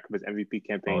up his MVP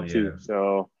campaign too.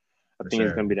 So I think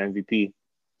he's going to be the MVP.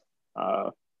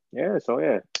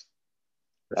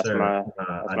 That's my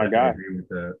guy. I agree with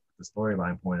the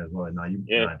storyline point as well. Now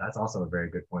that's also a very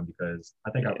good point because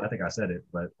I think I said it,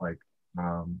 but like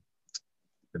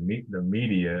the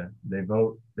media, they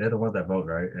vote. They're the ones that vote,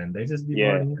 right? And they just be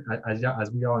voting.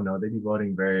 As we all know, they be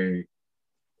voting very,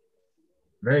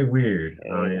 very weird.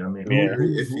 I mean,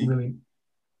 who really?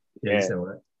 Yeah, you said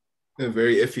what?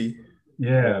 Very iffy.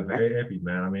 Yeah, very iffy,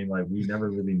 man. I mean, like we never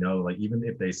really know. Like even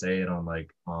if they say it on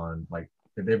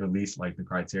if they release like the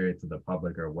criteria to the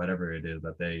public or whatever it is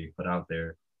that they put out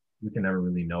there, we can never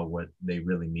really know what they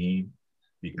really mean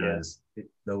because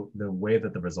the way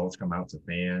that the results come out to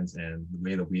fans and the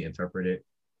way that we interpret it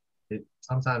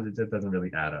sometimes it just doesn't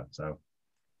really add up. So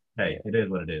hey, it is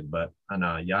what it is. But I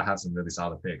know y'all have some really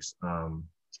solid picks.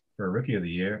 For Rookie of the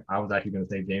Year, I was actually going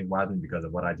to say James Wiseman because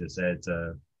of what I just said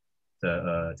to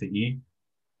E.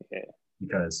 Yeah.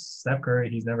 Because Steph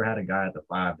Curry, he's never had a guy at the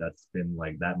 5 that's been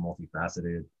like that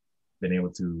multifaceted, been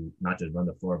able to not just run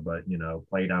the floor, but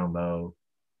play down low,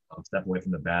 step away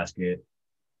from the basket.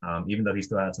 Even though he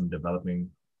still has some developing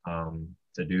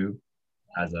to do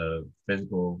as a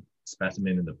physical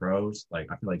specimen in the pros,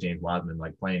 like I feel like James Wiseman,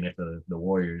 like playing next to the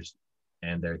Warriors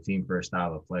and their team first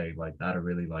style of play, like that'll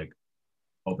really like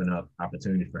open up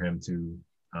opportunities for him to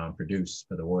produce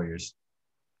for the Warriors.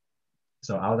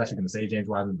 So I was actually going to say James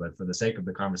Wiseman, but for the sake of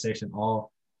the conversation,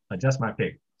 I'll adjust my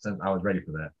pick since I was ready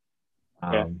for that.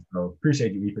 So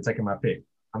appreciate you, E, for taking my pick.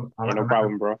 No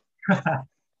problem, bro. I'm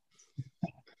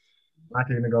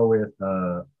actually going to go with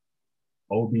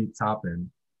Obi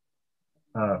Toppin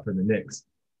for the Knicks.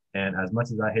 And as much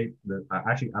as I hate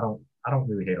I don't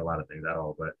really hate a lot of things at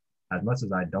all, but as much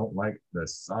as I don't like the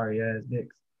sorry ass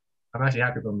Knicks, I'm actually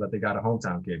happy for them that they got a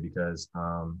hometown kid because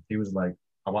he was like,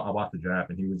 I watched the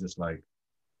draft and he was just like,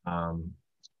 I'm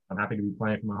happy to be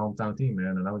playing for my hometown team,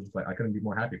 man. And I was just like, I couldn't be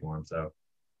more happy for him. So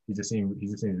he just seems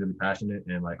really passionate.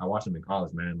 And like, I watched him in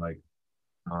college, man. Like,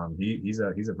 he's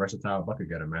a versatile bucket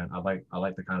getter, man. I like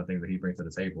the kind of things that he brings to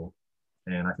the table.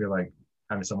 And I feel like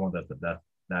having someone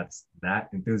that's that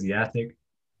enthusiastic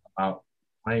about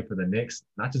playing for the Knicks,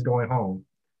 not just going home,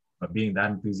 but being that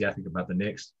enthusiastic about the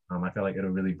Knicks, I feel like it'll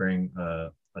really bring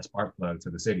a spark plug to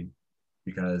the city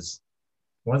because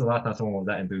when's the last time someone was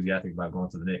that enthusiastic about going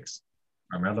to the Knicks?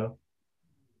 Carmelo?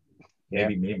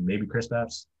 Maybe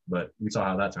Kristaps, but we saw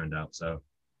how that turned out. So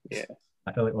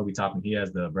I feel like Obi Toppin, he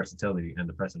has the versatility and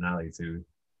the personality to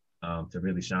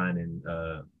really shine in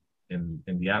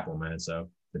the apple, man. So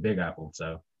the big apple.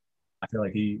 So I feel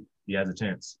like he has a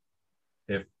chance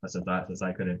since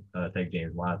I couldn't take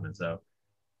James Wiseman. So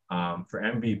for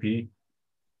MVP,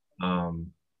 y'all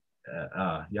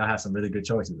have some really good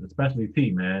choices, especially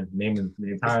P, man, naming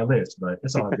the entire list, but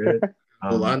it's all good.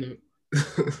 I'm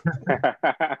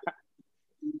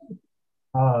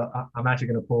actually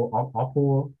gonna pull. I'll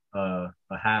pull a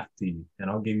half T, and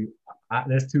I'll give you.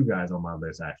 There's 2 guys on my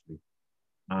list actually.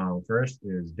 First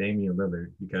is Damian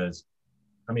Lillard because,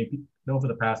 I mean, over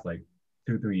the past like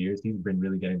 2-3 years, he's been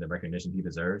really getting the recognition he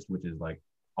deserves, which is like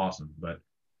awesome. But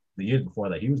the years before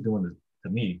that, he was doing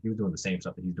the same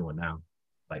stuff that he's doing now.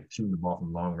 Like shooting the ball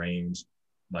from long range,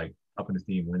 like helping his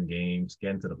team win games,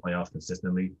 getting to the playoffs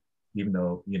consistently, even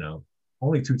though,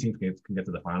 only 2 teams can get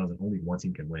to the finals and only 1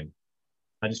 team can win.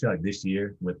 I just feel like this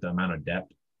year, with the amount of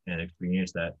depth and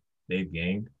experience that they've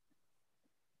gained,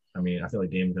 I mean, I feel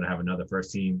like Damian's going to have another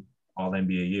first team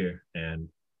All-NBA year. And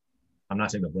I'm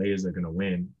not saying the Blazers are going to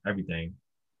win everything,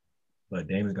 but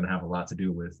Damian's going to have a lot to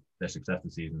do with their success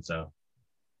this season. So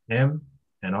him,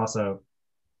 and also,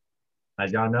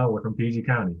 as y'all know, we're from PG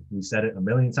County. We've said it a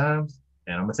million times,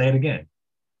 and I'm going to say it again.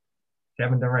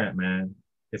 Kevin Durant, man,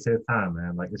 it's his time,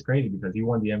 man. Like, it's crazy because he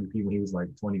won the MVP when he was like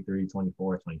 23,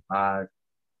 24, 25.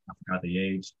 I forgot the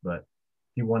age, but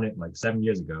he won it like 7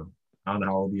 years ago. I don't know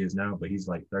how old he is now, but he's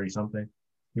like 30-something.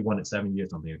 He won it 7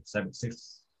 years, 7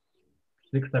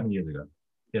 years ago.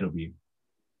 It'll be.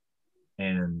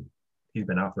 And he's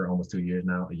been out for almost 2 years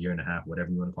now, a year and a half, whatever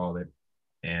you want to call it.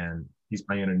 And he's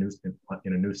playing in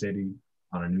a new city,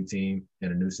 on a new team,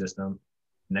 in a new system,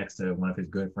 next to one of his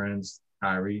good friends,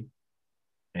 Kyrie.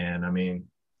 And I mean,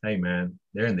 hey man,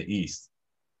 they're in the East.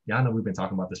 Y'all know we've been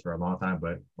talking about this for a long time,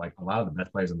 but like a lot of the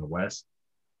best players in the West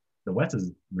the West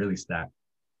is really stacked.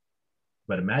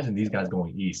 But imagine these guys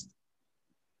going East.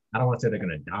 I don't want to say they're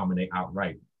going to dominate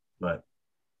outright, but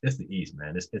it's the East,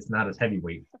 man. It's not as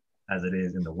heavyweight as it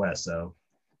is in the West. So,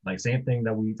 like, same thing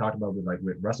that we talked about with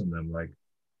Russ and them. Like,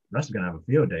 Russ is going to have a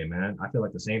field day, man. I feel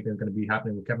like the same thing is going to be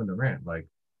happening with Kevin Durant. Like,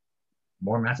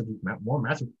 more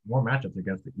matchups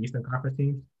against the Eastern Conference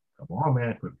teams. Come on,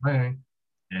 man, quit playing.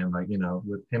 And like,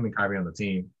 with him and Kyrie on the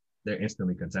team, they're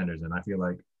instantly contenders. And I feel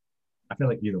like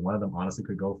either one of them honestly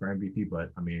could go for MVP.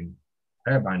 But I mean,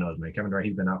 everybody knows, man, Kevin Durant,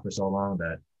 he's been out for so long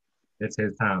that it's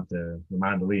his time to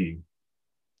remind the league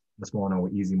what's going on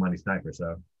with easy money sniper.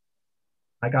 So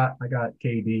I got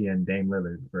KD and Dame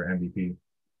Lillard for MVP,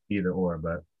 either or.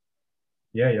 But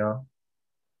yeah, y'all.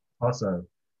 Also,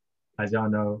 as y'all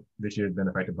know, this year's been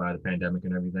affected by the pandemic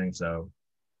and everything. So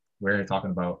we're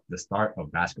talking about the start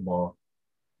of basketball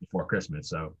before Christmas.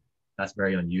 So that's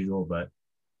very unusual. But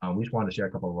we just wanted to share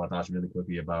a couple of our thoughts really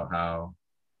quickly about how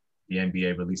the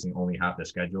NBA releasing only half their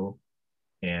schedule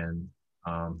and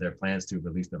their plans to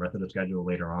release the rest of the schedule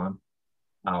later on,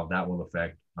 how that will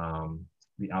affect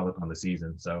the outlook on the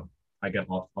season. So I guess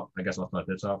I'll start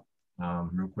this off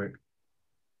real quick.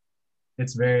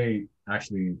 It's actually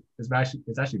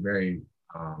very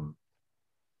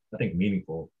I think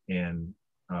meaningful and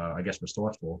I guess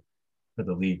resourceful for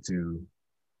the league to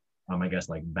I guess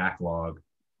like backlog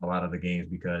a lot of the games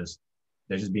because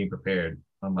they're just being prepared,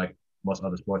 unlike most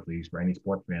other sports leagues, for any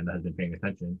sports fan that has been paying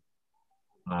attention,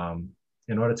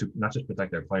 in order to not just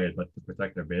protect their players but to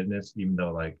protect their business. Even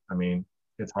though, like, I mean,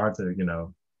 it's hard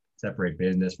to separate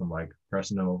business from like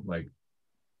personal like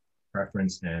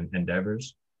preference and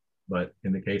endeavors. But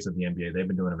in the case of the NBA, they've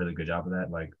been doing a really good job of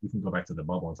that. Like, we can go back to the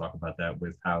bubble and talk about that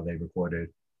with how they recorded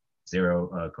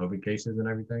 0 COVID cases and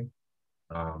everything.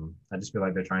 I just feel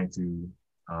like they're trying to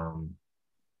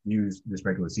use this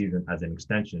regular season as an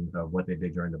extension of what they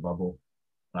did during the bubble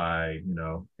by,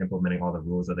 implementing all the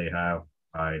rules that they have,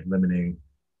 by limiting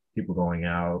people going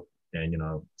out and,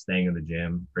 staying in the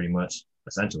gym pretty much,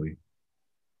 essentially,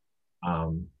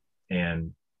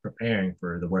 and preparing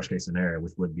for the worst case scenario,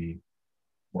 which would be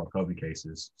more COVID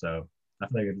cases. So I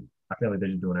feel like they're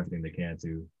just doing everything they can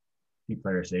to keep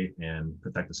players safe and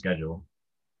protect the schedule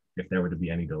if there were to be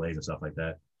any delays and stuff like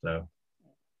that. So,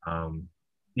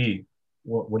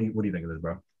 what do you think of this,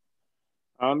 bro?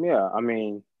 Yeah, I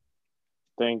mean,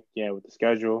 with the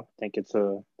schedule, I think it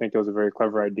was a very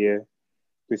clever idea. At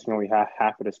least we only have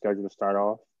half of the schedule to start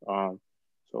off.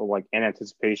 So like in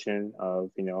anticipation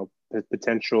of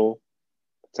potential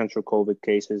COVID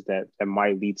cases that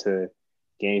might lead to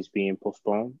games being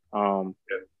postponed. I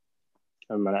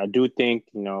do think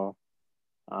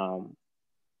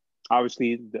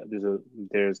obviously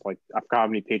there's like, I forgot how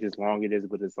many pages long it is,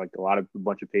 but it's like a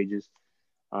bunch of pages.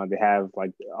 They have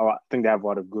like I think they have a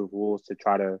lot of good rules to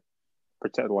try to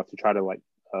protect, to try to like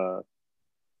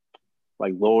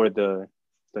lower the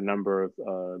number of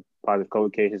positive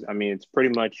COVID cases. I mean, it's pretty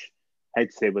much, I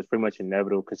hate to say, but it's pretty much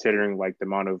inevitable considering like the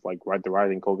amount of like the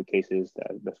rising COVID cases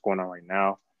that's going on right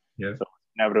now. Yeah. So it's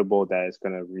inevitable that it's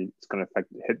gonna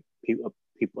hit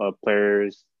people,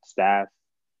 players, staff,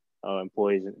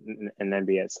 employees in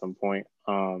NBA at some point.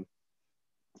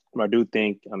 But I do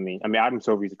think, I mean, Adam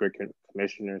Silver is a great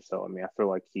commissioner, so I mean, I feel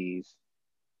like he's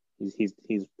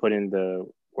put in the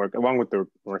work along with the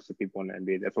rest of the people in the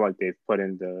NBA. I feel like they've put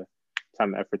in the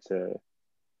time and effort to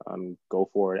go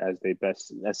for it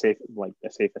as safe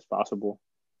as possible.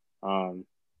 And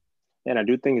I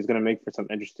do think it's going to make for some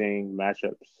interesting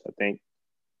matchups. I think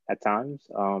at times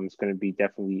it's going to be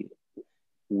definitely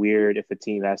weird if a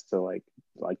team has to like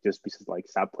just because like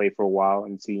stop play for a while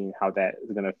and seeing how that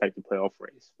is going to affect the playoff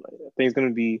race. But I think it's going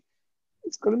to be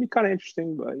kind of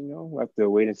interesting, but we'll have to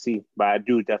wait and see. But I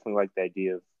do definitely like the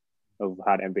idea of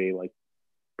how the NBA like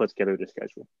puts together the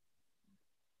schedule.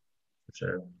 For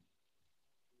sure.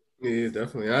 Yeah,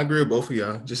 definitely. I agree with both of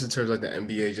y'all. Just in terms of like the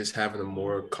NBA just having a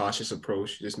more cautious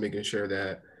approach, just making sure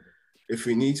that if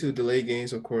we need to delay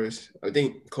games, of course, I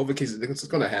think COVID cases, it's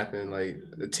going to happen. Like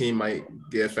the team might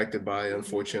get affected by it,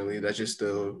 unfortunately. That's just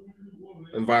the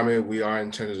environment we are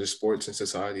in terms of the sports and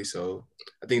society. So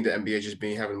I think the NBA just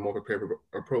having a more prepared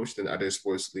approach than other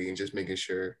sports league and just making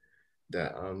sure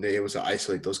that they're able to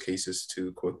isolate those cases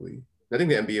too quickly. I think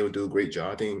the NBA will do a great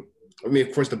job. I mean,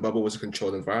 of course, the bubble was a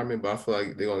controlled environment, but I feel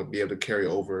like they're going to be able to carry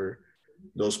over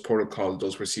those protocols,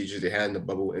 those procedures they had in the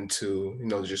bubble into,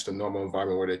 just a normal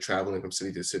environment where they're traveling from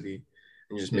city to city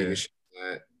and just making sure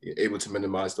that you're able to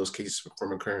minimize those cases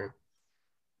from occurring.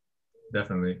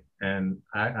 Definitely. And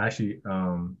I actually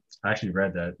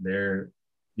read that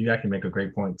you actually make a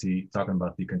great point to talking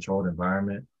about the controlled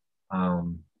environment.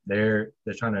 They're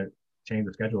trying to change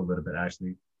the schedule a little bit,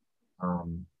 actually.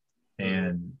 um,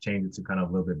 and change it to kind of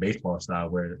a little bit baseball style,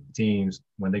 where teams,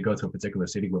 when they go to a particular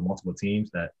city with multiple teams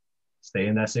that stay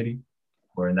in that city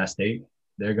or in that state,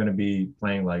 they're going to be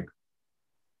playing like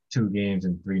 2 games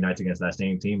in 3 nights against that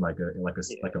same team, like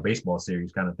a baseball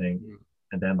series kind of thing.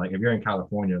 And then like if you're in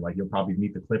California, like you'll probably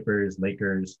meet the Clippers,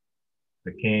 Lakers,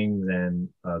 the Kings, and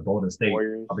Golden State,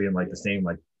 Warriors. probably in like the same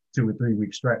like 2 or 3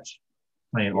 week stretch,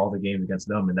 playing all the games against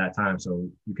them in that time. So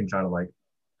you can try to like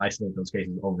isolate those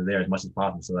cases over there as much as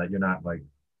possible, so that you're not like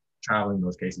traveling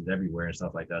those cases everywhere and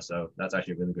stuff like that. So that's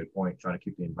actually a really good point, trying to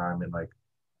keep the environment like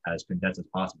as condensed as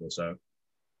possible. So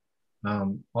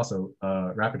also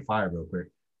rapid fire real quick.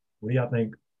 What do y'all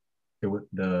think it would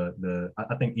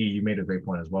I think you made a great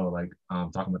point as well, like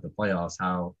talking about the playoffs,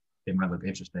 how it might look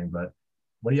interesting. But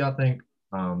what do y'all think?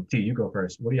 T, you go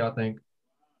first. What do y'all think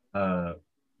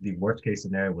the worst case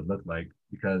scenario would look like?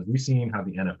 Because we've seen how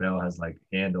the NFL has like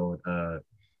handled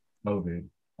COVID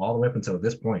all the way up until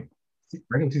this point.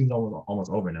 Regular season's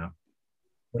almost over now.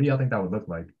 What do y'all think that would look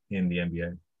like in the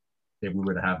NBA if we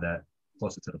were to have that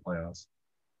closer to the playoffs?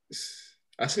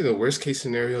 I say the worst case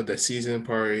scenario, that season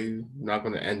probably not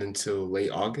going to end until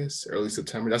late August, early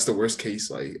September. That's the worst case,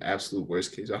 like absolute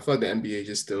worst case. I feel like the NBA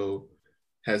just still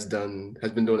has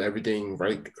been doing everything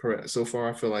right, correct so far.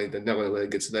 I feel like they're not going to let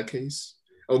it get to that case.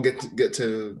 Oh, get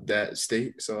to that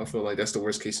state. So I feel like that's the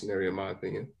worst case scenario in my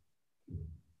opinion.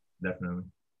 Definitely.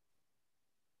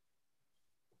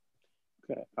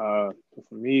 Okay.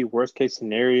 For me, worst case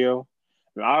scenario.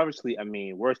 Obviously,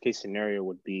 worst case scenario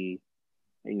would be,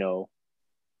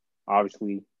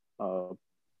 obviously,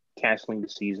 canceling the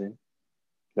season.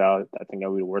 I think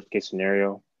that would be the worst case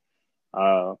scenario.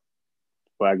 But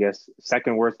I guess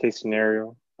second worst case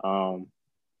scenario. So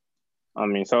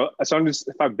I'm just,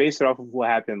 if I base it off of what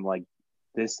happened like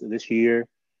this year,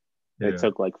 it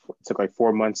took like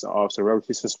 4 months off. So regular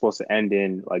season was supposed to end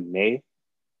in like May,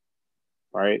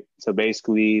 right? So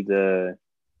basically, the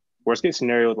worst case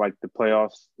scenario, like the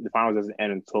playoffs, the finals doesn't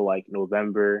end until like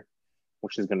November,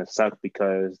 which is gonna suck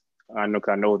because I know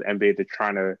with the NBA they're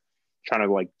trying to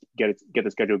like get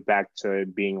the schedule back to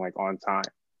being like on time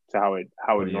to how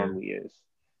it normally is.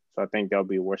 So I think that'll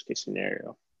be a worst case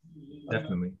scenario.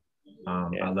 Definitely.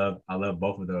 I love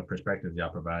both of the perspectives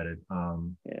y'all provided.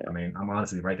 I'm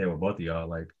honestly right there with both of y'all.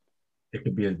 Like, it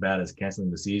could be as bad as canceling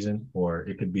the season, or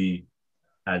it could be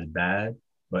as bad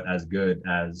but as good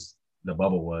as the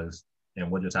bubble was, and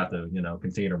we'll just have to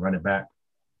continue to run it back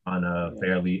on a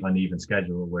fairly uneven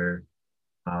schedule. Where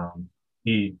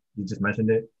he just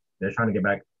mentioned it, they're trying to get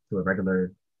back to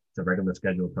regular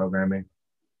scheduled programming,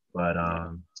 but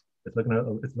it's looking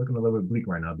a little bit bleak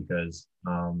right now because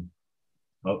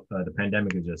the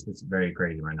pandemic is it's very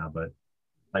crazy right now. But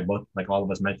like all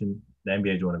of us mentioned, the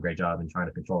NBA is doing a great job in trying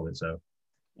to control it. So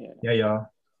yeah, y'all.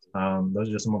 Those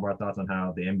are just some of our thoughts on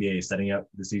how the NBA is setting up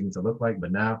the season to look like.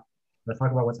 But now let's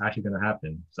talk about what's actually going to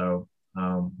happen. So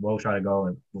we'll try to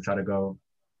go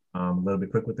a little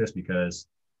bit quick with this because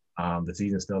the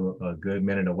season's still a good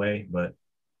minute away. But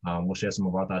we'll share some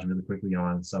of our thoughts really quickly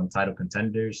on some title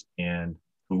contenders and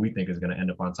who we think is going to end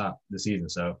up on top this season.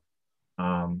 So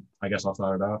I guess I'll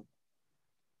start it off.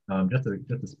 Just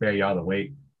to spare y'all the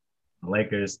wait, the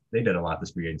Lakers, they did a lot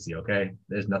this free agency, okay?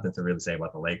 There's nothing to really say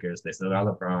about the Lakers. They still got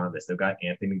LeBron. They still got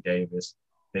Anthony Davis.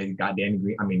 They got Danny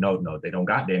Green. No, they don't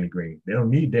got Danny Green. They don't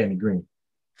need Danny Green.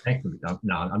 Thankfully.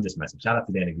 I'm just messing. Shout out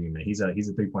to Danny Green, man. He's a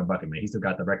 3-point bucket, man. He still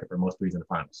got the record for most threes in the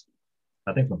finals.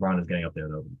 I think LeBron is getting up there,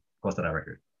 though, close to that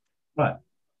record. But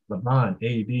LeBron,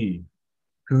 AD,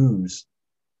 Kuz,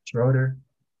 Schroeder,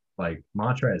 like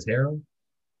Montrezl Harrell,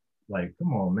 like,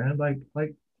 come on, man.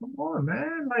 Come on,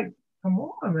 man. Come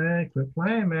on, man. Quit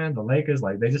playing, man. The Lakers,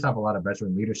 like, they just have a lot of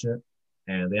veteran leadership,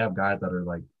 and they have guys that are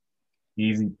like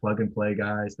easy plug and play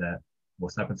guys that will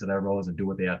step into their roles and do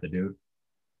what they have to do.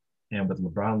 And with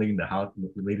LeBron leading the house,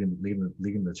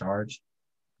 leading the charge,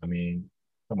 come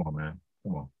on, man.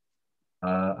 Come on.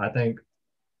 I think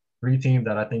 3 teams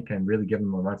that I think can really give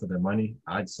them a run for their money.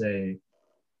 I'd say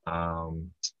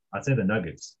the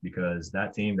Nuggets, because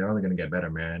that team, they're only going to get better,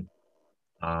 man.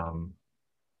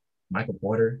 Michael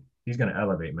Porter, he's going to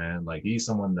elevate, man. Like, he's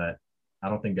someone that I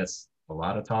don't think gets a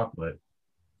lot of talk, but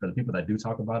for the people that do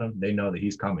talk about him, they know that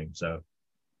he's coming. So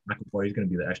Michael Porter is going to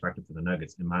be the X factor for the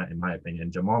Nuggets, in my opinion.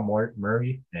 And Jamal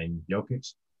Murray and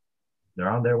Jokic, they're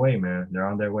on their way, man. They're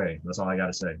on their way. That's all I got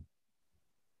to say.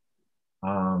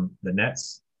 The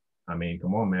Nets,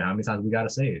 come on, man. How many times we got to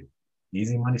say it?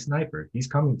 Easy money sniper. He's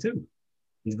coming too.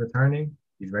 He's returning.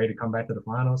 He's ready to come back to the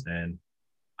finals. And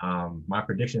my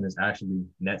prediction is actually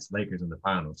Nets-Lakers in the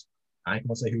finals. I ain't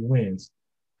going to say who wins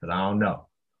because I don't know.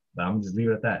 But I'm going to just leave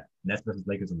it at that. Nets versus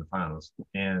Lakers in the finals.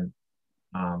 And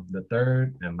The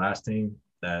third and last team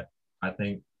that I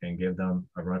think can give them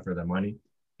a run for their money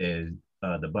is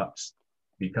the Bucks,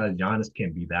 because Giannis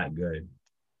can be that good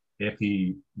if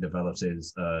he develops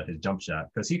his jump shot,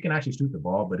 because he can actually shoot the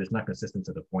ball, but it's not consistent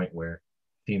to the point where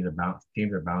teams are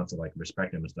bound to like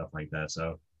respect him and stuff like that.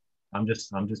 So I'm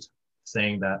just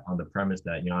saying that on the premise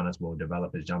that Giannis will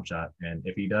develop his jump shot, and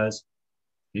if he does,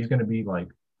 he's gonna be like,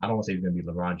 I don't want to say he's gonna be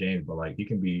LeBron James, but like he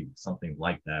can be something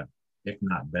like that, if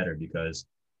not better, because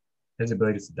his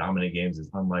ability to dominate games is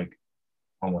unlike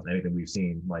almost anything we've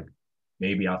seen. Like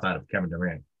maybe outside of Kevin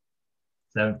Durant,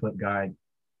 7 foot guy,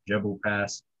 dribble,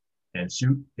 pass, and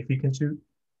shoot if he can shoot.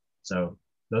 So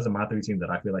those are my three teams that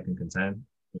I feel like can contend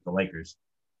with the Lakers.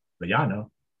 But y'all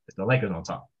know it's the Lakers on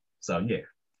top. So yeah.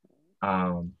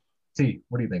 T,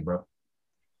 what do you think, bro?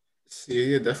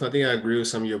 Yeah, definitely. I think I agree with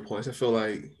some of your points. I feel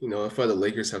like, I feel like the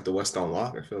Lakers have the West on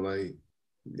lock. I feel like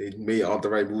they made all the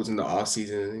right moves in the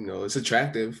offseason. It's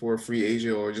attractive for a free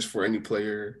agent or just for any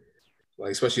player.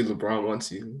 Like especially LeBron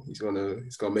wants you. He's gonna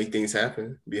make things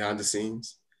happen behind the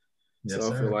scenes. Yes, So I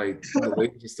feel sir. like the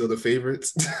Lakers are still the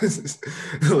favorites.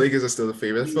 The Lakers are still the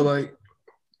favorites. I feel like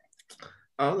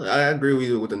I don't know, I agree with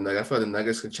you with the Nuggets. I feel like the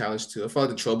Nuggets could challenge too. I feel like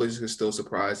the Trailblazers could still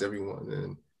surprise everyone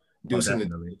and Oh, do something in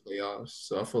definitely. the playoffs.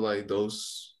 So I feel like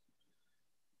those.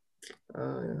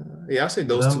 Yeah, I'll say For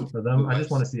those two. them, for them, The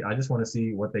West. I just want to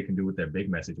see what they can do with their big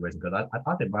man situation, because I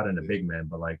thought they brought in a big man,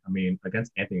 but like I mean,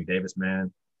 against Anthony Davis,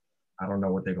 man, I don't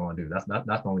know what they're going to do. That's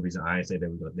the only reason I ain't say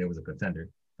they was a contender.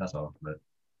 That's all. But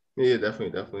Yeah, definitely,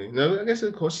 definitely. No, I guess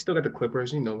of course you still got the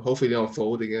Clippers. Hopefully they don't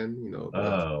fold again. But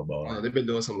oh boy, they've been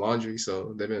doing some laundry,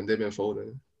 so they've been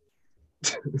folding.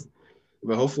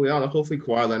 But hopefully, I don't know. Hopefully,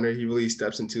 Kawhi Leonard he really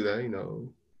steps into that.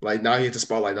 Like now he hits the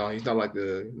spotlight on. He's not like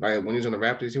when he was on the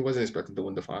Raptors, he wasn't expected to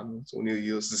win the finals. When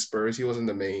he was the Spurs, he wasn't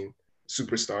the main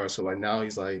superstar. So like now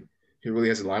he's like he really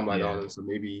has a limelight yeah. on him. So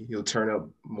maybe he'll turn up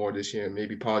more this year.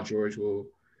 Maybe Paul George will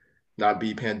not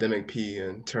be pandemic P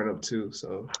and turn up too.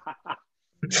 So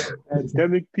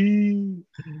Pandemic P.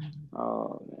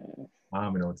 Oh man. I don't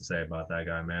even know what to say about that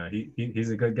guy, man. He's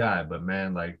a good guy, but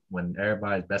man, like when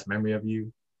everybody's best memory of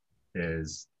you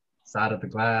is side of the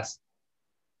glass,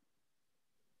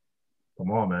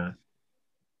 come on, man.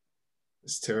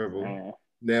 it's terrible. Man.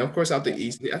 Now, of course, out the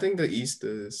East, I think the East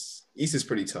is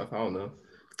pretty tough. I don't know.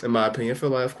 In my opinion, I feel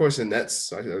like, of course, the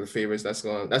Nets are the favorites.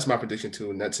 That's my prediction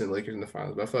too. Nets and Lakers in the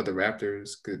finals. But I feel like the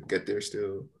Raptors could get there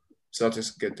still.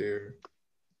 Celtics could get there.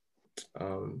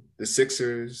 The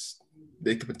Sixers,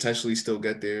 they could potentially still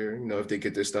get there. If they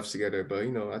get their stuff together. But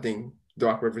I think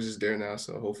Doc Rivers is there now,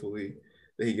 so hopefully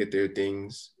they can get their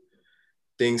things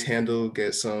handled,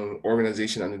 get some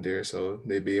organization under there, so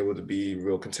they'd be able to be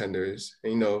real contenders.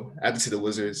 And add to the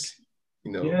Wizards.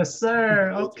 Yes,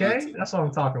 sir. Hold on Okay, that's what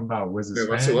I'm talking about, Wizards Man,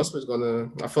 Russell fan. Westbrook's gonna.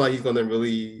 I feel like he's gonna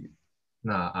really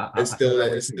Nah, I feel instill that that way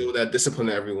too. instill that discipline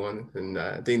to everyone, and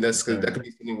I think Yes, that could sir. be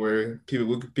something where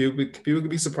people could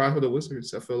be surprised with the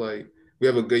Wizards. I feel like we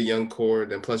have a good young core,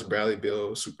 then plus Bradley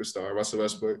Beal, superstar, Russell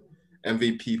Westbrook,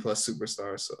 MVP plus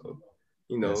superstar. So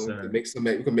Yes, sir.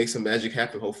 we can make some magic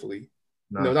happen. Hopefully,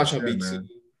 Nah, for not trying to sure, be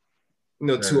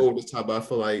man. too Sure. over the top, but I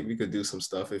feel like we could do some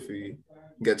stuff if we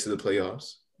get to the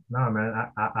playoffs. Nah, man.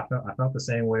 I felt the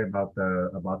same way about the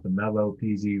Melo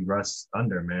PG Russ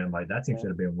Thunder, man. Like that team should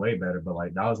have been way better, but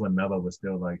like that was when Melo was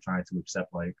still like trying to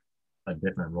accept like a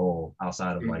different role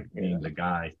outside of like Yeah. being the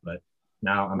guy. But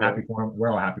now I'm Yeah. happy for him. We're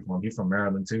all happy for him. He's from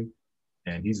Maryland too,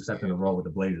 and he's accepting Yeah, the role with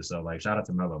the Blazers. So like shout out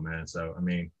to Melo, man. So I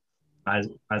mean, as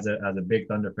a big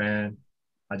Thunder fan,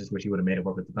 I just wish he would have made it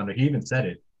work with the Thunder. He even said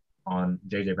it on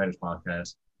JJ Reddick's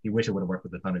podcast. He wished it would have worked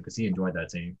with the Thunder because he enjoyed that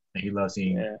team and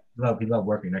Yeah. he loved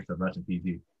working next to Russ and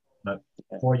PG. But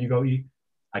before you go eat,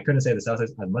 I couldn't say the Celtics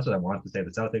as much as I wanted to say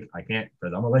the Celtics. I can't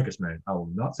because I'm a Lakers fan. I will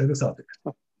not say the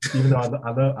Celtics, even though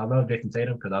I love Jason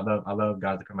Tatum because I love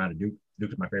guys that come out of Duke.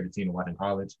 Duke is my favorite team to watch in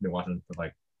college. Been watching them for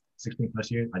like 16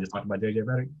 plus years. I just talked about JJ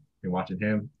Redick. Been watching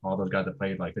him. All those guys that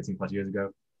played like 15 plus years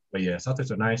ago. But yeah, Celtics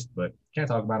are nice, but can't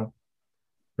talk about them.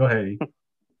 Go ahead, E.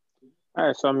 All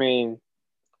right. So I mean,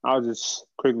 I'll just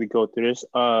quickly go through this.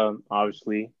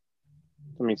 Obviously,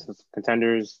 I mean, some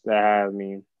contenders that have, I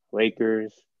mean,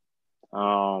 Lakers,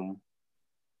 um,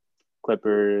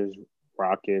 Clippers,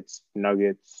 Rockets,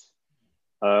 Nuggets,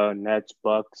 Nets,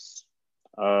 Bucks,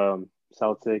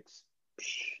 Celtics,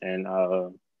 and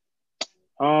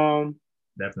um,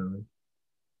 Definitely.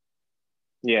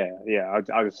 yeah.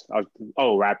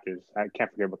 Oh, Raptors. I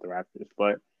can't forget about the Raptors,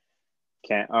 but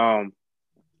can't.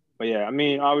 But yeah, I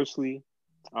mean, obviously,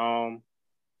 um,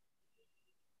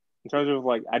 in terms of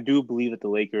like, I do believe that the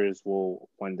Lakers will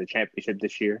win the championship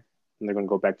this year, and they're going to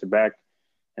go back to back,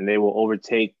 and they will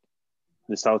overtake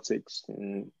the Celtics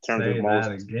in terms Say of that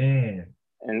most, again.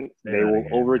 and Say they that will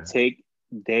again, man. overtake.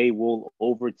 They will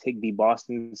overtake the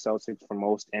Boston Celtics for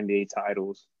most NBA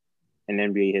titles in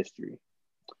NBA history.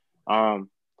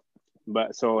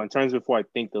 But so in terms of who I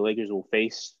think the Lakers will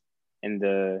face in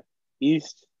the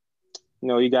East,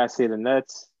 you guys say the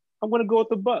Nets. I'm gonna go with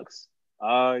the Bucks.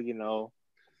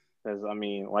 Because I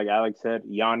mean, like Alex said,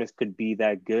 Giannis could be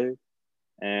that good,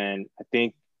 and I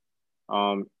think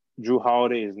Drew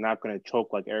Holiday is not going to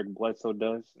choke like Eric Bledsoe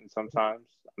does. And sometimes,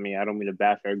 I mean, I don't mean to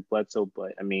bash Eric Bledsoe,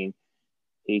 but I mean,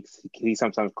 he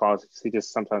sometimes causes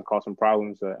some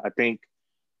problems. I think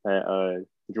that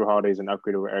Drew Holiday is an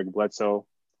upgrade over Eric Bledsoe.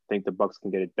 I think the Bucks can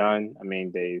get it done. I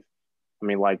mean,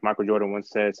 like Michael Jordan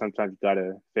once said, sometimes you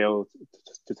gotta fail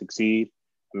to succeed.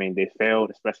 I mean, they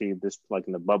failed, especially this like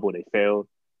in the bubble, they failed.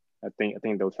 I think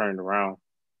they'll turn it around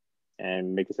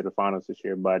and make it to the finals this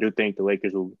year. But I do think the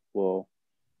Lakers will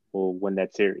win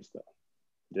that series though.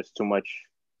 Just too much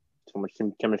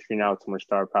chemistry now, too much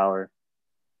star power.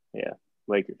 Yeah,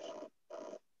 Lakers.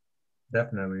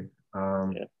 Definitely.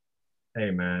 Yeah. Hey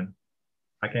man,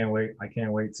 I can't wait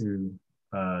to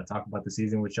talk about the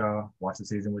season with y'all, watch the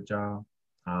season with y'all,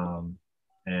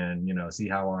 and see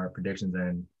how our predictions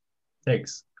and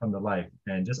takes come to life,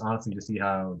 and just honestly to see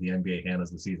how the NBA handles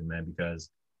the season, man.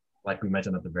 Because like we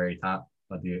mentioned at the very top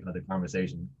of the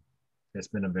conversation, it's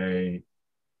been a very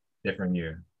different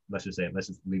year. Let's just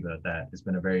leave it at that. It's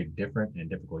been a very different and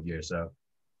difficult year. So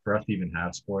for us to even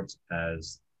have sports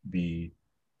as the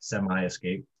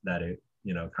semi-escape that it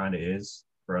kind of is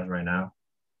for us right now,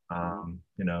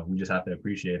 we just have to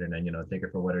appreciate it and take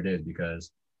it for what it is,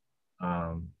 because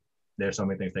there's so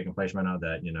many things taking place right now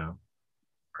that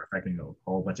are affecting a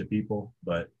whole bunch of people.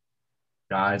 But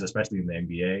guys, especially in the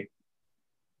NBA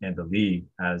and the league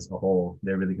as a whole,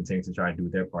 they're really continuing to try and do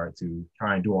their part to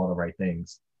try and do all the right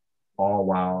things, all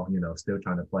while still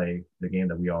trying to play the game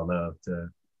that we all love to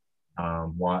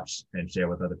watch and share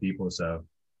with other people. So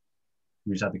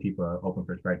we just have to keep an open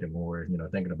perspective when we're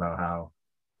thinking about how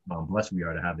blessed we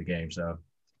are to have the game. So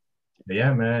but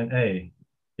yeah, man. Hey,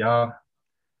 y'all,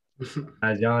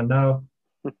 as y'all know,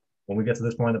 when we get to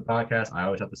this point in the podcast, I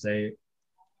always have to say,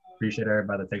 appreciate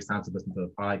everybody that takes time to listen to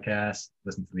the podcast,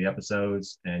 listen to the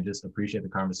episodes, and just appreciate the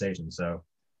conversation. So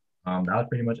that was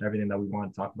pretty much everything that we wanted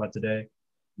to talk about today.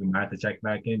 We might have to check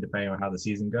back in depending on how the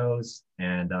season goes,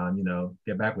 and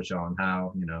get back with y'all on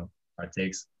how our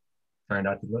takes turned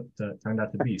out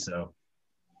to be. So,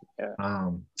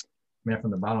 yeah. Man,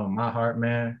 from the bottom of my heart,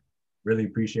 man, really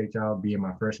appreciate y'all being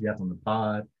my first guest on the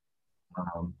pod.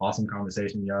 Awesome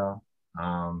conversation, y'all.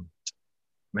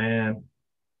 Man,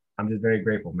 I'm just very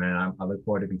grateful, man. I look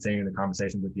forward to continuing the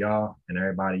conversation with y'all and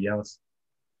everybody else.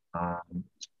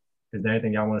 Is there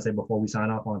anything y'all want to say before we sign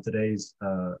off on today's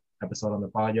episode on the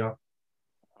pod, y'all?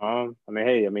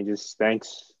 Just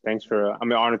thanks for.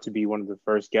 I'm honored to be one of the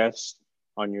first guests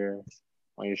on your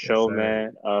show, sir.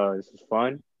 Man. This was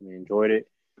fun. Enjoyed it.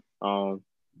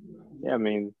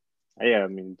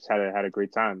 Just had a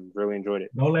great time. Really enjoyed it.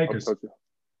 Go Lakers.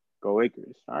 Go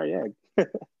Lakers. All right, yeah.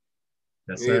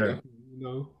 Yes, sir.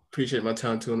 Appreciate my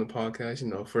time too on the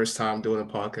podcast. First time doing a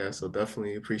podcast, so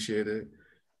definitely appreciate it.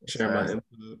 Sharing my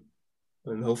input,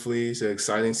 and hopefully it's an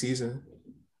exciting season.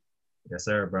 Yes,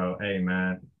 sir, bro. Hey,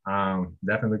 man.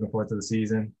 Definitely looking forward to the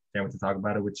season. Can't wait to talk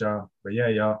about it with y'all. But yeah,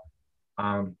 y'all.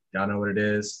 Y'all know what it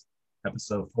is.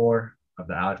 Episode 4 of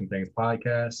the Alex and Things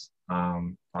podcast.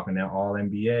 Talking now all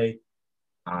NBA.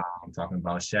 Talking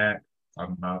about Shaq.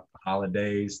 Talking about the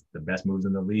holidays, the best moves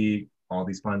in the league, all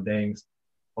these fun things.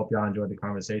 Hope y'all enjoyed the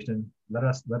conversation. Let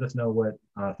us know what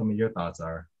some of your thoughts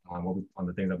are on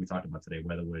the things that we talked about today,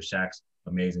 whether it was Shaq's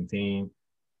amazing team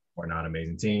or not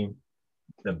amazing team,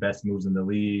 the best moves in the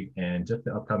league, and just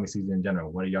the upcoming season in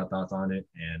general. What are y'all thoughts on it,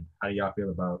 and how do y'all feel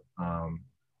about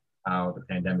how the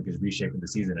pandemic is reshaping the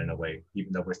season in a way,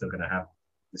 even though we're still going to have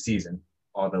the season,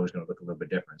 although it's going to look a little bit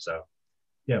different. So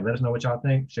yeah, let us know what y'all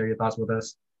think. Share your thoughts with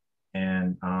us,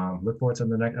 and look forward to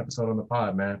the next episode on the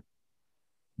pod, man.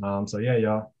 So yeah,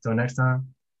 y'all. Till next time.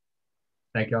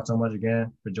 Thank y'all so much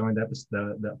again for joining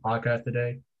the podcast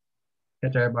today.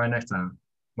 Catch everybody next time.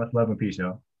 Much love and peace,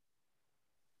 y'all.